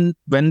 Then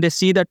when they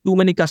see that too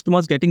many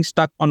customers getting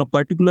stuck on a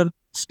particular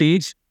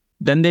stage,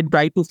 then they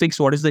try to fix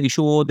what is the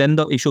issue. Then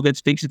the issue gets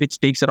fixed, which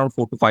takes around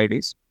 4 to 5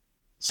 days.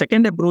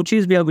 Second approach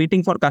is we are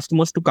waiting for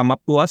customers to come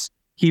up to us.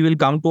 He will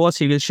come to us,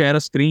 he will share a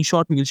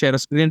screenshot, we will share a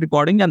screen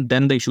recording, and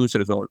then the issue is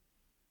resolved.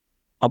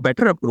 A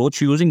better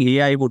approach using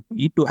AI would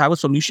be to have a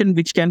solution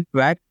which can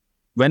track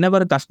whenever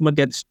a customer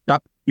gets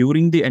stuck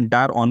during the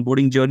entire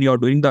onboarding journey or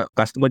during the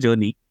customer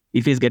journey.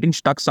 If he's getting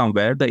stuck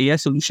somewhere, the AI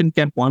solution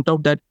can point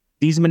out that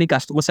these many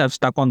customers have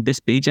stuck on this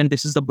page and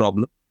this is the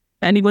problem.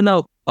 And even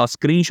a a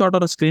screenshot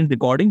or a screen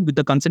recording with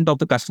the consent of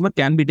the customer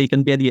can be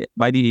taken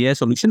by the AI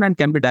solution and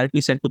can be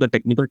directly sent to the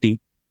technical team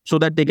so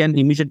that they can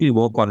immediately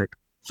work on it.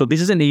 So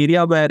this is an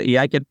area where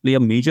AI can play a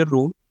major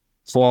role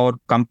for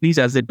companies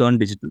as they turn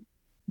digital.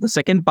 The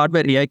second part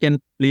where AI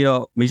can play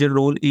a major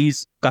role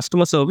is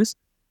customer service,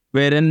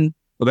 wherein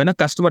when a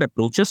customer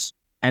approaches,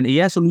 an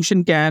AI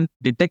solution can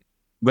detect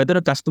whether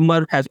a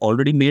customer has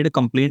already made a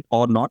complaint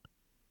or not.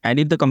 And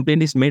if the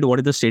complaint is made, what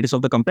is the status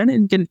of the complaint?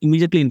 And can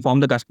immediately inform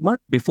the customer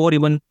before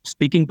even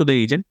speaking to the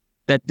agent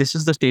that this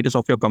is the status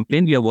of your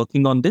complaint. We are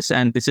working on this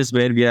and this is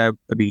where we have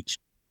reached.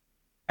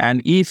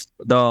 And if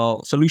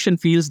the solution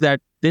feels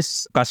that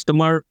this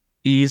customer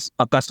is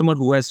a customer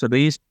who has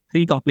raised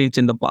 3 complaints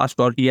in the past,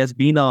 or he has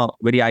been a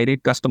very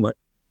irate customer,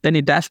 then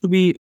it has to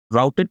be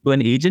routed to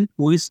an agent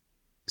who is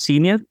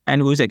senior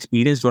and who is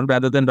experienced one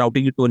rather than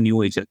routing it to a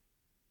new agent.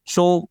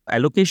 So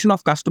allocation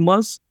of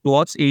customers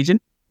towards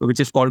agent,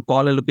 which is called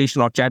call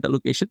allocation or chat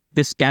allocation,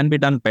 this can be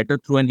done better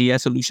through an AI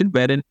solution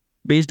wherein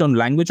based on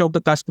language of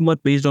the customer,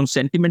 based on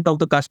sentiment of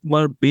the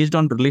customer, based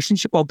on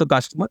relationship of the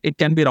customer, it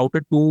can be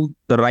routed to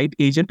the right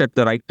agent at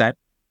the right time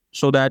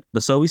so that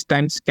the service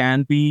times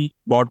can be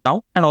brought down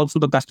and also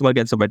the customer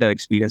gets a better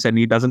experience and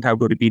he doesn't have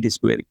to repeat his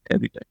query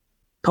every time.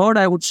 Third,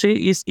 I would say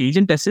is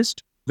agent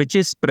assist, which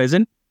is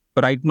present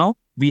right now.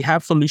 We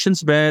have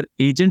solutions where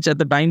agents at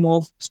the time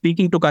of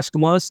speaking to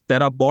customers,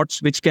 there are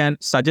bots which can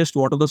suggest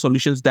what are the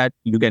solutions that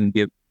you can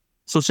give.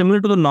 So similar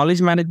to the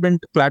knowledge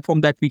management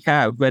platform that we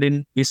have,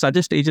 wherein we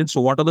suggest agents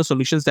what are the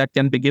solutions that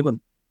can be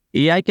given.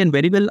 AI can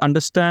very well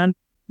understand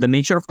the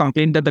nature of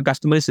complaint that the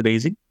customer is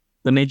raising,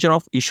 the nature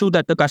of issue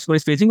that the customer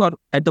is facing, or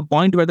at the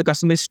point where the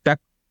customer is stuck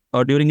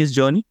during his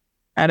journey,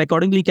 and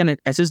accordingly can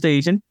assist the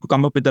agent to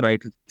come up with the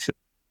right solution.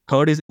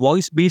 Third is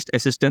voice-based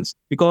assistance,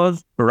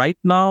 because right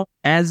now,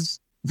 as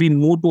we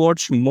move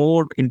towards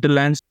more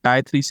hinterlands,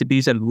 tier 3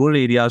 cities and rural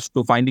areas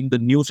to finding the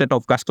new set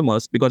of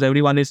customers, because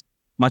everyone is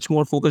much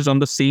more focused on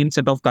the same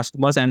set of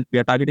customers and we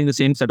are targeting the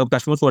same set of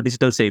customers who are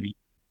digital savvy.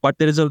 But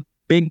there is a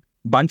big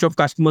bunch of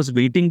customers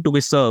waiting to be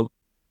served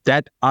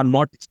that are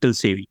not digital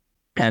savvy.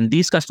 And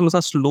these customers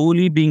are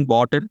slowly being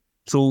bought in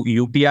through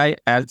UPI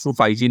and through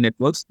 5G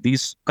networks.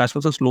 These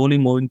customers are slowly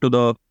moving to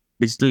the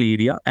digital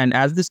area. And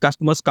as these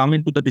customers come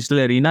into the digital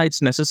arena,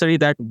 it's necessary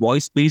that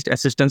voice-based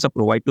assistance are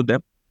provided to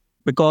them.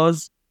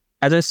 Because,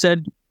 as I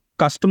said,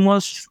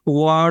 customers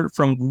who are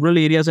from rural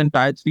areas and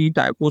tier 3,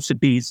 tier 4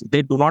 cities,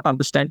 they do not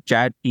understand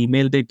chat,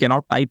 email, they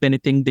cannot type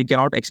anything, they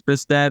cannot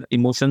express their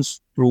emotions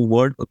through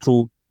word or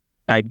through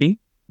typing.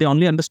 They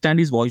only understand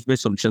these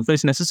voice-based solutions. So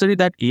it's necessary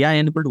that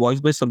AI-enabled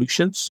voice-based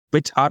solutions,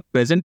 which are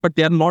present, but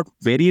they are not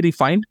very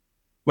refined.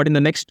 But in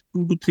the next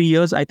 2 to 3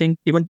 years, I think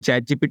even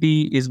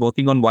ChatGPT is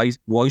working on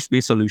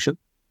voice-based solution.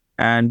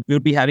 And we'll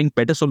be having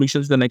better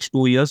solutions in the next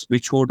 2 years,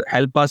 which would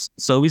help us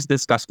service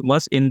these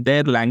customers in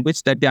their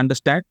language that they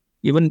understand,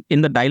 even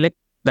in the dialect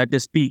that they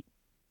speak,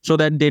 so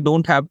that they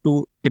don't have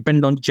to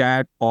depend on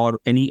chat or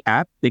any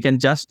app. They can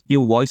just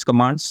give voice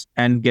commands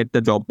and get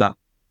the job done.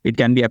 It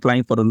can be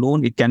applying for a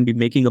loan, it can be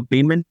making a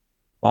payment,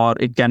 or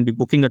it can be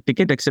booking a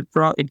ticket,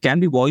 etc. It can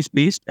be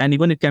voice-based, and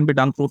even it can be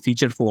done through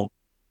feature phone.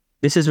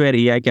 This is where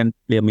AI can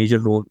play a major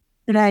role.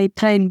 Right.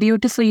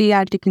 Beautifully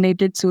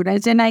articulated,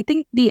 Suraj. And I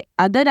think the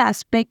other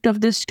aspect of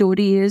this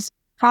story is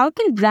how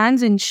can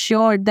brands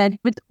ensure that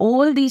with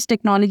all these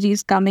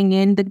technologies coming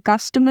in, the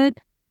customer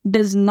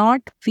does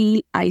not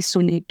feel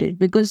isolated?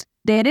 Because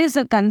there is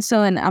a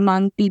concern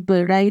among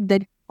people, right?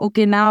 That,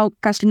 okay, now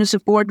customer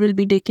support will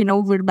be taken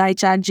over by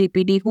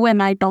ChatGPT. Who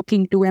am I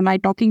talking to? Am I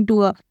talking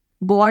to a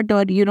bot,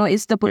 or,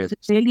 is the person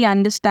really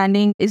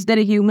understanding? Is there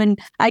a human?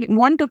 I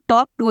want to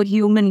talk to a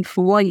human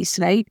voice,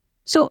 right?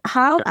 So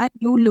how are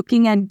you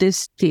looking at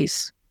this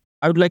case?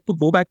 I would like to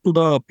go back to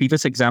the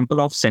previous example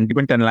of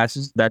sentiment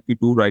analysis that we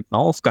do right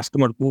now of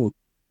customer mood.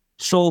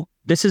 So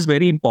this is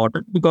very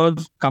important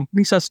because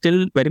companies are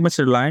still very much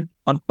reliant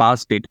on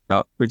past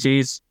data, which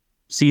is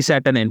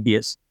CSAT and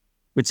NPS,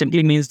 which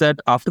simply means that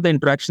after the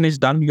interaction is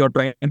done, you're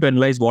trying to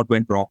analyze what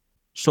went wrong.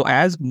 So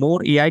as more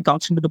AI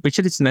comes into the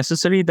picture, it's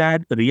necessary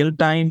that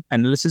real-time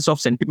analysis of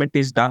sentiment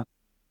is done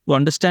to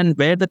understand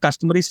where the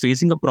customer is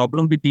facing a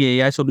problem with the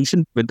AI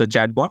solution, with the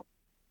chatbot,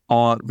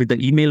 or with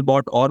the email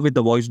bot, or with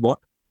the voice bot.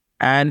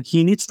 And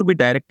he needs to be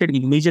directed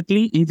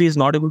immediately. If he is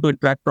not able to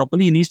interact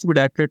properly, he needs to be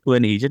directed to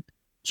an agent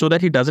so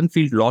that he doesn't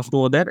feel lost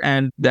over there.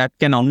 And that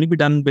can only be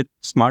done with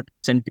smart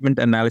sentiment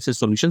analysis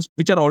solutions,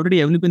 which are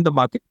already available in the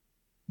market.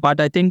 But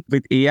I think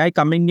with AI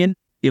coming in,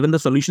 even the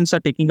solutions are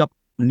taking up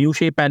new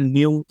shape and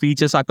new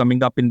features are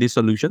coming up in these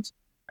solutions.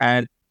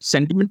 And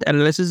sentiment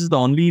analysis is the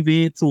only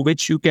way through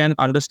which you can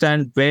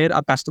understand where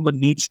a customer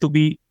needs to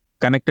be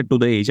connected to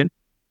the agent.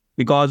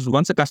 Because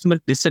once a customer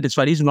is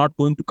dissatisfied, he's not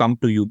going to come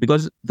to you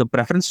because the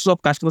preferences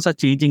of customers are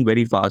changing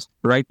very fast.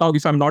 Right now,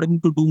 if I'm not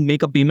able to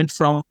make a payment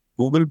from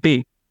Google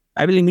Pay,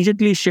 I will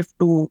immediately shift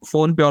to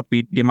PhonePe or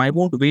Paytm. I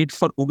won't wait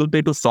for Google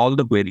Pay to solve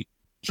the query.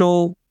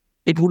 So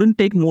it wouldn't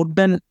take more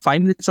than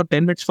 5 minutes or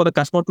 10 minutes for the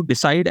customer to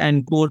decide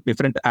and go to a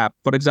different app.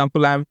 For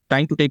example, I'm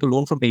trying to take a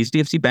loan from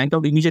HDFC Bank. I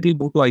would immediately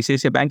go to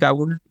ICICI Bank. I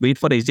wouldn't wait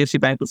for HDFC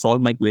Bank to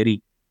solve my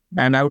query.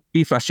 and I would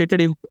be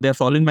frustrated if they're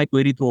solving my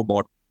query through a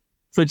bot.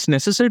 So it's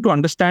necessary to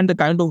understand the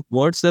kind of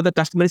words that the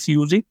customer is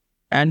using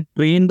and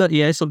train the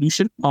AI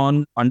solution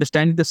on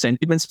understanding the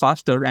sentiments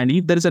faster. And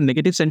if there is a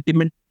negative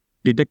sentiment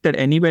detected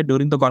anywhere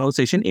during the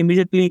conversation,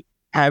 immediately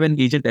have an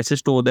agent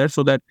assist over there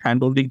so that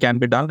handholding can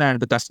be done and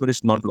the customer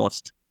is not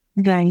lost.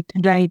 Right,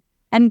 right.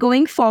 And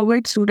going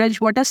forward, Suraj,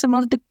 what are some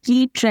of the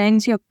key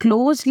trends you're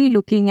closely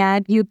looking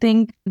at? You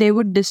think they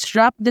would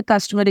disrupt the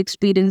customer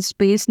experience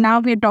space?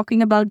 Now we're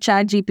talking about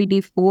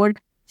ChatGPT 4.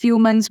 Few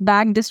months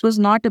back, this was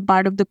not a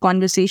part of the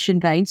conversation,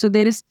 right? So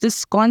there is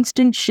this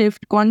constant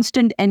shift,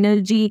 constant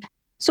energy.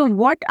 So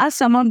what are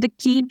some of the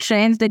key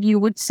trends that you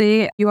would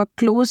say you are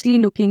closely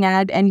looking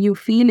at and you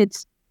feel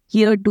it's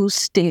here to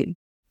stay?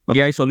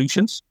 AI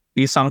solutions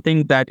is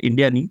something that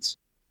India needs.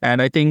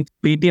 And I think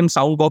Paytm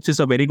Soundbox is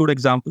a very good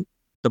example.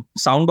 The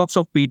Soundbox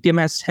of Paytm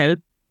has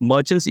helped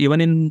merchants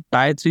even in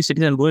tier 3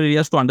 cities and rural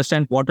areas to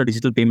understand what a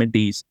digital payment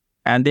is.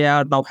 And they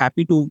are now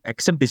happy to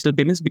accept digital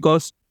payments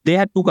because they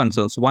had two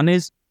concerns. One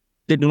is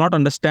they do not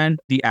understand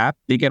the app.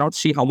 They cannot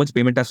see how much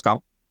payment has come.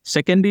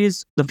 Second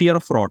is the fear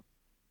of fraud,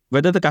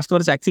 whether the customer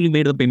has actually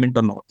made the payment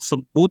or not.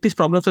 So both these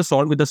problems are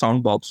solved with the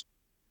Soundbox.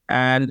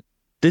 And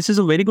this is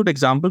a very good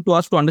example to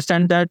us to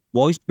understand that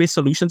voice-based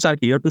solutions are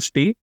here to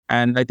stay.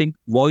 And I think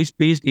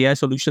voice-based AI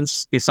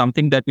solutions is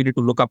something that we need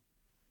to look up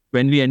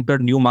when we enter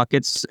new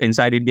markets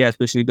inside India,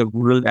 especially the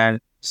rural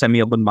and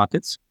semi-urban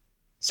markets.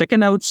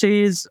 Second, I would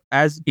say is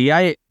as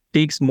AI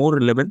takes more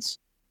relevance,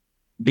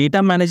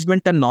 data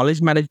management and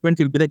knowledge management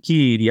will be the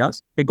key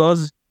areas,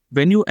 because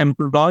when you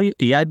employ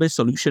AI-based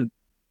solution,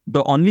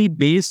 the only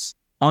base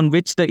on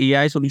which the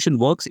AI solution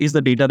works is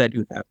the data that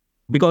you have.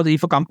 Because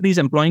if a company is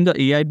employing the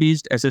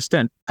AI-based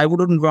assistant, I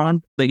wouldn't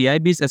want the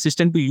AI-based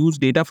assistant to use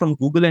data from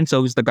Google and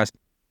service the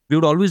customer. We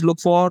would always look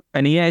for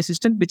an AI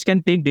assistant which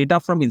can take data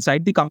from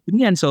inside the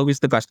company and service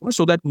the customer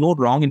so that no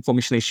wrong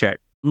information is shared,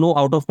 no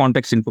out of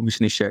context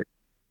information is shared.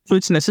 So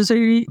it's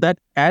necessary that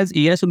as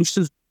AI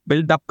solutions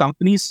build up,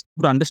 companies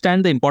to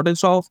understand the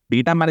importance of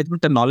data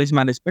management and knowledge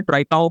management.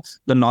 Right now,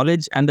 the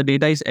knowledge and the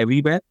data is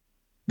everywhere.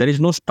 There is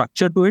no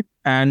structure to it,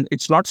 and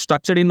it's not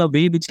structured in a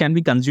way which can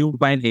be consumed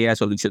by an AI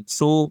solution.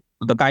 So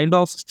the kind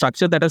of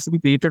structure that has to be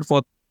created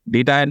for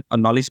data and a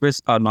knowledge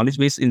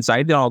base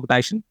inside the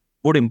organization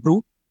would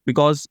improve,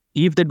 because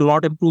if they do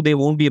not improve, they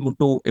won't be able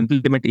to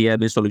implement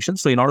AI-based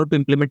solutions. So in order to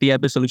implement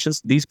AI-based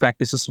solutions, these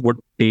practices would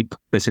take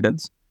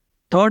precedence.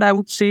 Third, I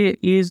would say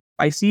is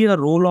I see a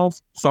role of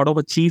sort of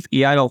a chief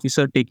AI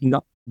officer taking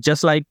up,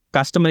 just like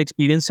customer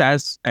experience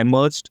has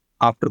emerged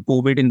after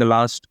COVID in the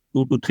last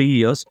 2 to 3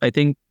 years. I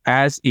think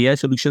as AI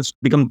solutions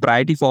become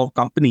priority for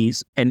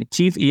companies, and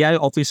chief AI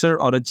officer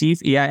or a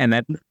chief AI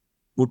enabler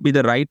would be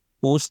the right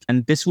post.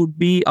 And this would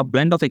be a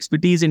blend of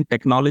expertise in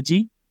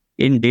technology,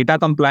 in data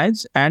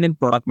compliance, and in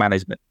product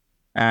management.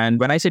 And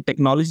when I say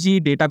technology,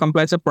 data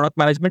compliance, and product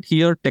management,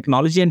 here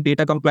technology and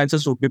data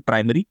compliances would be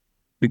primary,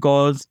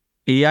 because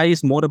AI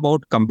is more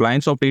about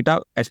compliance of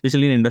data,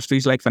 especially in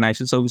industries like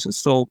financial services.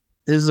 So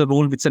this is a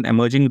role which is an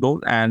emerging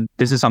role, and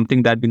this is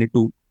something that we need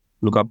to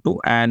look up to.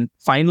 And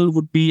final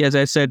would be, as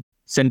I said,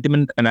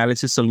 sentiment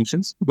analysis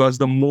solutions, because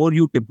the more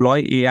you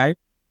deploy AI,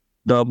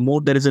 the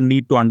more there is a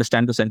need to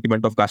understand the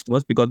sentiment of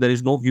customers, because there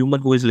is no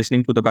human who is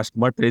listening to the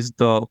customer. There is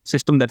the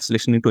system that's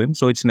listening to him.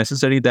 So it's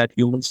necessary that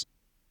humans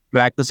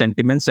track the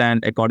sentiments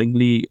and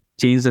accordingly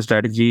change the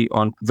strategy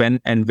on when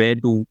and where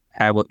to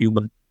have a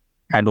human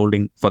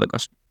handholding for the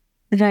customer.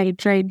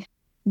 Right, right.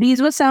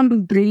 These were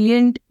some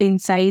brilliant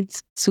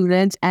insights,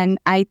 Suraj, and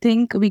I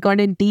think we got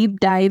a deep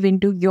dive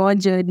into your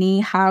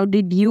journey. How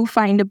did you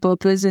find a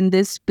purpose in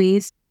this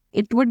space?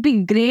 It would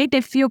be great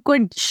if you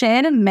could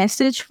share a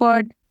message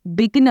for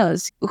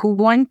beginners who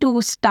want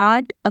to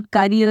start a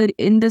career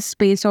in the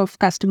space of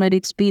customer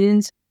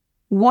experience.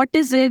 What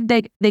is it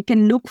that they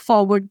can look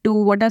forward to?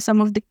 What are some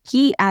of the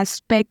key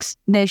aspects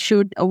they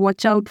should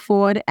watch out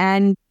for?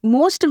 And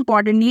most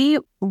importantly,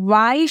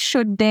 why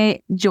should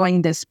they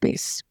join this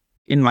space?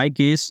 In my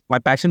case, my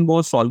passion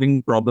was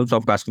solving problems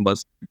of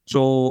customers.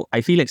 So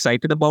I feel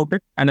excited about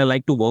it and I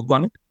like to work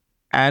on it.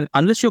 And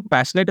unless you're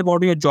passionate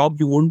about your job,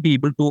 you won't be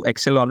able to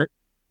excel on it.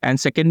 And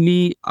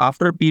secondly,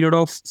 after a period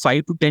of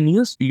 5 to 10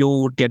 years, you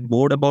would get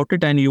bored about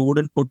it and you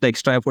wouldn't put the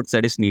extra efforts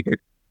that is needed,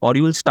 or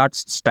you will start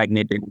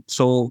stagnating.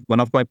 So one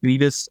of my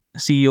previous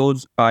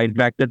CEOs, I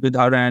interacted with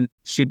her and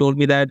she told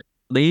me that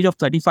the age of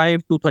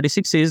 35 to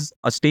 36 is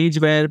a stage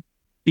where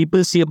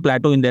people see a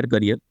plateau in their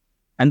career.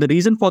 And the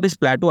reason for this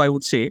plateau, I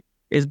would say,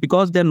 is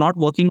because they're not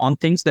working on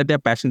things that they're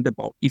passionate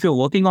about. If you're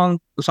working on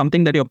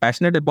something that you're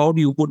passionate about,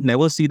 you would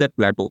never see that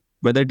plateau,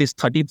 whether it is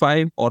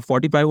 35 or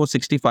 45 or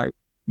 65.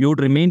 You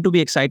would remain to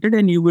be excited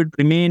and you would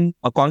remain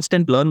a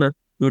constant learner.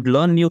 You would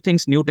learn new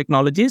things, new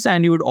technologies,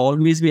 and you would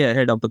always be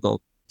ahead of the curve.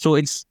 So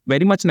it's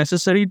very much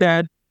necessary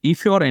that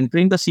if you're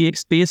entering the CX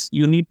space,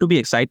 you need to be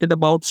excited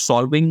about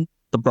solving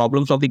the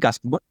problems of the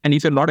customer. And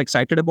if you're not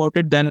excited about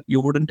it, then you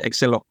wouldn't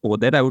excel over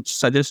there. I would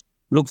suggest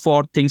look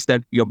for things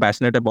that you're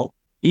passionate about.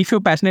 If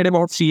you're passionate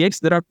about CX,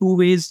 there are two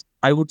ways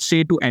I would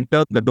say to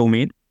enter the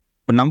domain.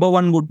 Number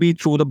one would be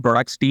through the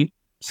products team.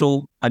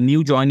 So a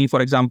new joinee,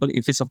 for example,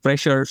 if it's a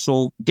fresher,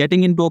 so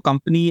getting into a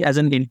company as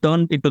an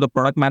intern into the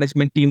product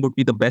management team would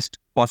be the best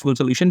possible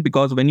solution,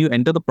 because when you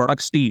enter the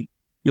products team,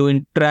 you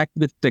interact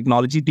with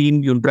technology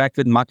team, you interact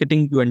with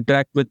marketing, you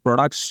interact with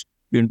products,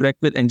 you interact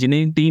with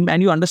engineering team,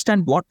 and you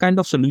understand what kind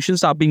of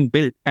solutions are being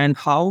built and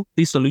how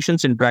these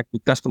solutions interact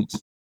with customers.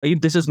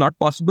 If this is not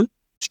possible,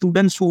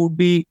 students who would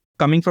be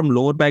coming from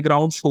lower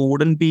backgrounds, who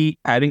wouldn't be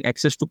having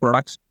access to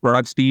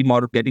products team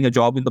or getting a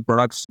job in the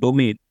products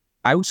domain,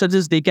 I would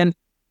suggest they can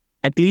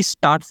at least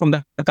start from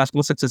the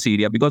customer success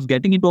area, because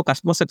getting into a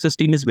customer success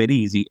team is very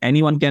easy.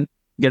 Anyone can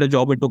get a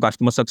job into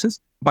customer success.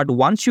 But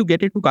once you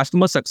get into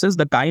customer success,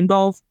 the kind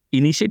of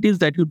initiatives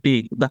that you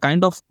take, the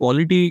kind of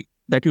quality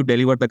that you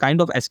deliver, the kind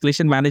of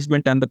escalation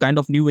management, and the kind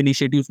of new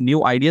initiatives,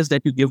 new ideas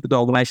that you give to the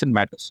organization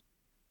matters.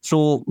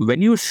 So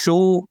when you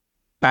show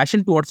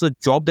passion towards the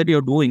job that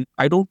you're doing,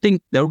 I don't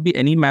think there would be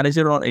any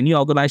manager or any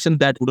organization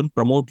that wouldn't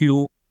promote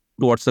you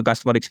towards the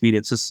customer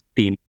experiences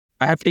team.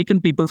 I have taken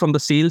people from the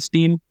sales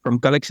team, from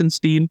collections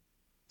team,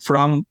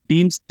 from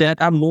teams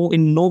that are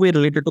in no way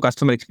related to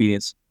customer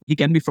experience. He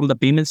can be from the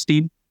payments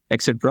team,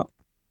 etc.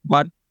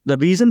 But the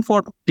reason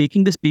for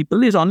taking these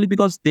people is only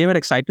because they were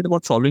excited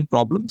about solving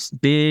problems.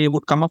 They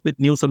would come up with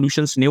new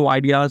solutions, new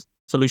ideas,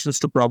 solutions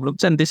to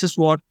problems. And this is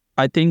what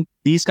I think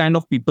these kind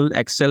of people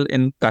excel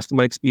in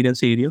customer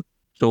experience area.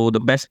 So the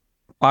best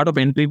part of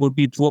entry would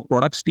be through a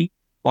products team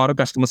or a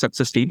customer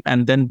success team,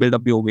 and then build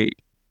up your way.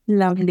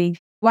 Lovely.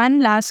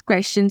 One last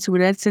question,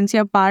 Suraj. Since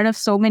you're part of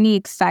so many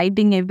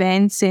exciting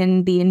events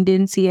in the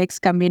Indian CX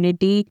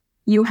community,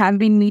 you have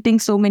been meeting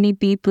so many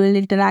people,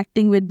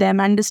 interacting with them,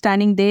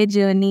 understanding their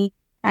journey,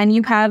 and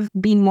you have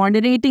been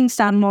moderating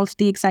some of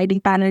the exciting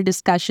panel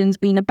discussions,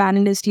 being a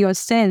panelist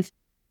yourself.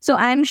 So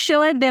I'm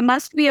sure there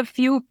must be a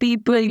few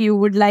people you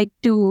would like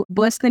to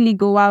personally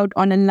go out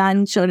on a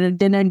lunch or a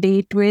dinner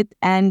date with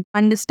and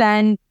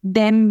understand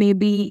them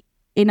maybe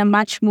in a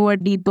much more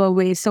deeper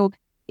way. So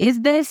is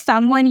there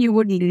someone you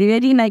would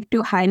really like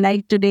to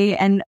highlight today,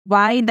 and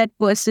why that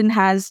person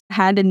has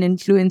had an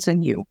influence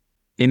on you?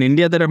 In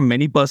India, there are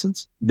many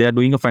persons. They are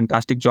doing a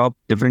fantastic job,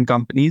 different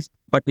companies.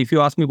 But if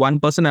you ask me one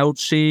person, I would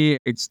say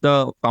it's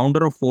the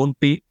founder of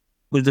PhonePe,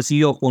 who is the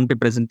CEO of PhonePe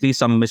presently,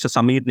 Mr.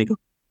 Sameer Nigam.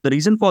 The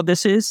reason for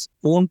this is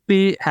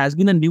PhonePe has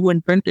been a new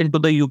entrant into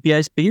the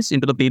UPI space,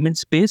 into the payment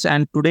space,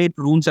 and today it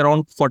rules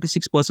around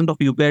 46% of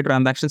UPI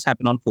transactions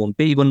happen on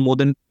PhonePe, even more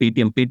than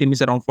Paytm. Paytm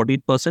is around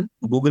 48%,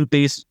 Google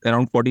Pay is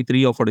around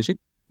 43 or 46,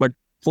 but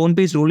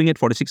PhonePe is ruling at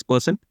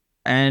 46%.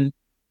 And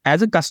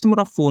as a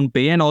customer of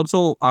PhonePe, and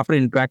also after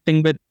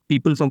interacting with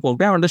people from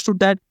PhonePe, I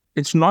understood that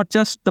it's not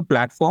just the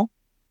platform,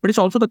 but it's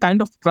also the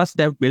kind of trust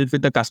they've built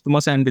with the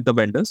customers and with the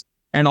vendors.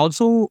 And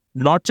also,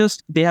 not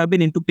just they have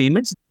been into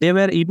payments, they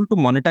were able to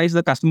monetize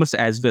the customers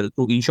as well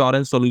through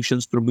insurance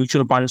solutions, through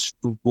mutual funds,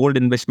 through gold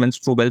investments,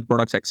 through wealth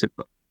products,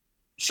 etc.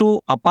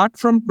 So apart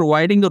from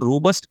providing a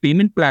robust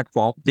payment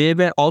platform, they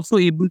were also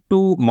able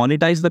to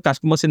monetize the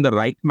customers in the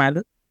right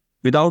manner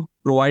without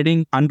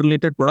providing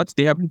unrelated products.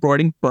 They have been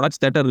providing products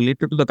that are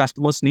related to the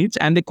customer's needs,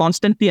 and they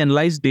constantly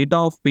analyze data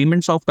of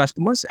payments of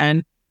customers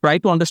and try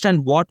to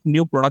understand what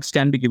new products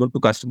can be given to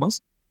customers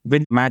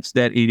which match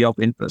their area of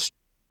interest.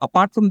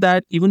 Apart from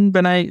that, even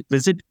when I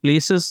visit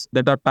places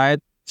that are tier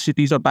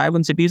cities or tier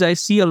 1 cities, I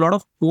see a lot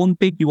of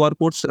PhonePe QR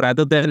codes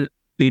rather than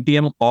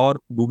Paytm or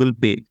Google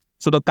Pay.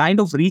 So the kind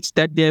of reach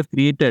that they have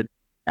created,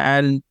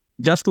 and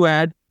just to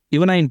add,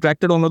 even I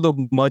interacted with one of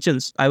the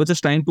merchants. I was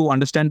just trying to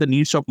understand the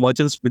needs of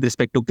merchants with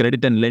respect to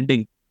credit and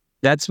lending.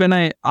 That's when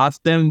I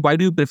asked them, why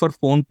do you prefer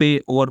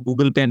PhonePe over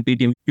Google Pay and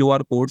Paytm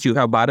QR codes? You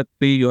have Bharat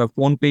Pay, you have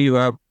PhonePe, you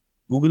have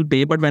Google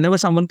Pay, but whenever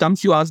someone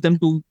comes, you ask them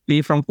to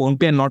pay from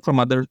PhonePe and not from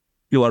other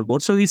QR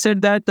codes. So he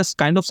said that this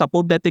kind of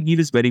support that they give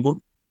is very good.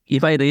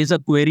 If I raise a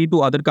query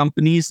to other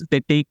companies,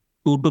 they take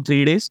 2 to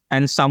 3 days,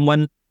 and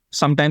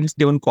sometimes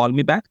they won't call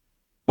me back.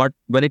 But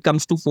when it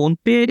comes to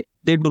PhonePe,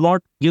 they do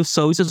not give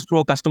services through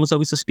a customer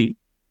services team.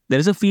 There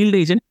is a field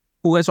agent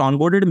who has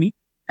onboarded me.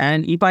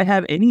 And if I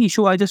have any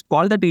issue, I just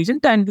call that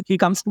agent and he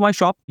comes to my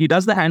shop. He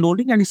does the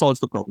handholding and he solves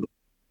the problem.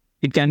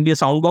 It can be a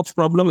soundbox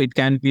problem. It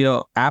can be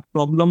a app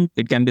problem.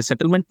 It can be a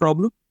settlement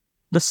problem.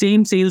 The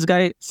same sales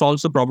guy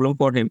solves the problem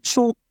for him.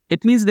 So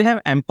it means they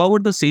have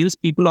empowered the sales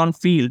people on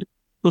field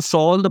to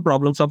solve the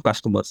problems of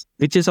customers,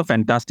 which is a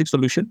fantastic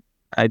solution,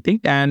 I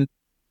think. And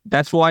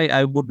that's why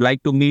I would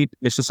like to meet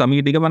Mr.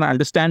 Sameer Nigam and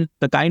understand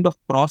the kind of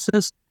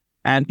process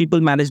and people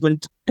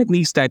management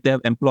techniques that they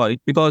have employed,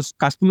 because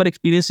customer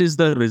experience is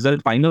the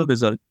result, final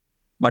result.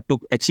 But to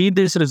achieve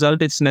this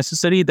result, it's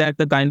necessary that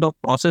the kind of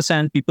process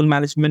and people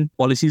management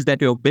policies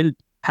that you have built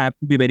have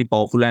to be very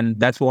powerful. And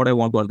that's what I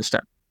want to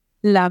understand.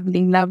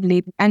 Lovely,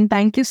 lovely. And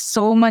thank you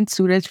so much,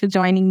 Suraj, for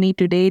joining me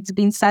today. It's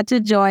been such a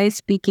joy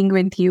speaking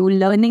with you,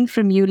 learning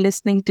from you,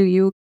 listening to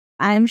you.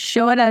 I'm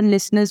sure our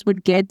listeners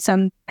would get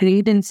some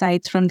great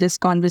insights from this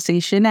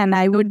conversation. And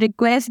I would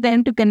request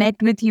them to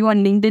connect with you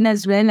on LinkedIn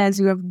as well,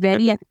 as you are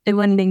very active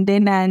on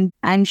LinkedIn. And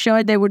I'm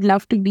sure they would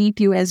love to meet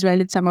you as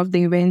well at some of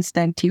the events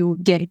that you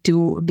get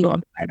to be a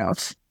part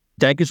of.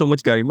 Thank you so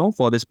much, Garima,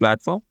 for this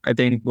platform. I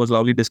think it was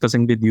lovely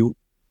discussing with you.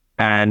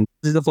 And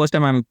this is the first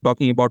time I'm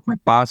talking about my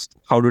past.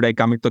 How did I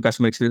commit to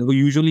customer experience?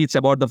 Usually it's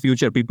about the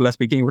future. People are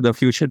speaking about the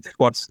future,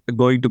 what's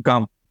going to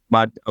come.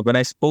 But when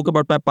I spoke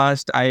about my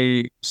past,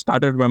 I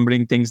started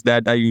remembering things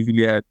that I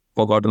usually had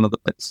forgotten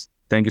otherwise.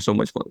 Thank you so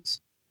much for this.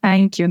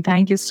 Thank you.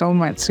 Thank you so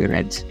much,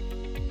 Suraj.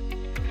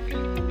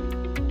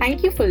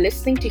 Thank you for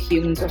listening to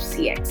Humans of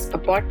CX, a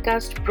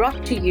podcast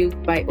brought to you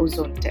by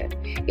Ozontel.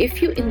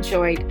 If you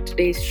enjoyed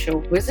today's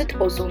show, visit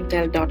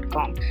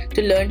ozontel.com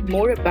to learn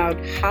more about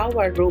how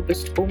our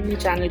robust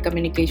omnichannel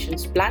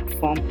communications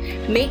platform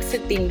makes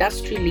it the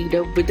industry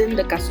leader within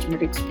the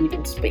customer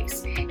experience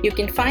space. You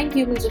can find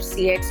Humans of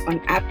CX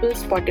on Apple,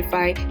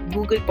 Spotify,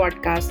 Google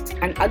Podcasts,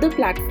 and other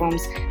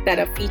platforms that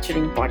are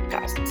featuring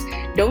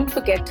podcasts. Don't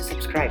forget to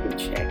subscribe and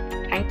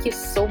share. Thank you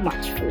so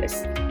much for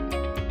listening.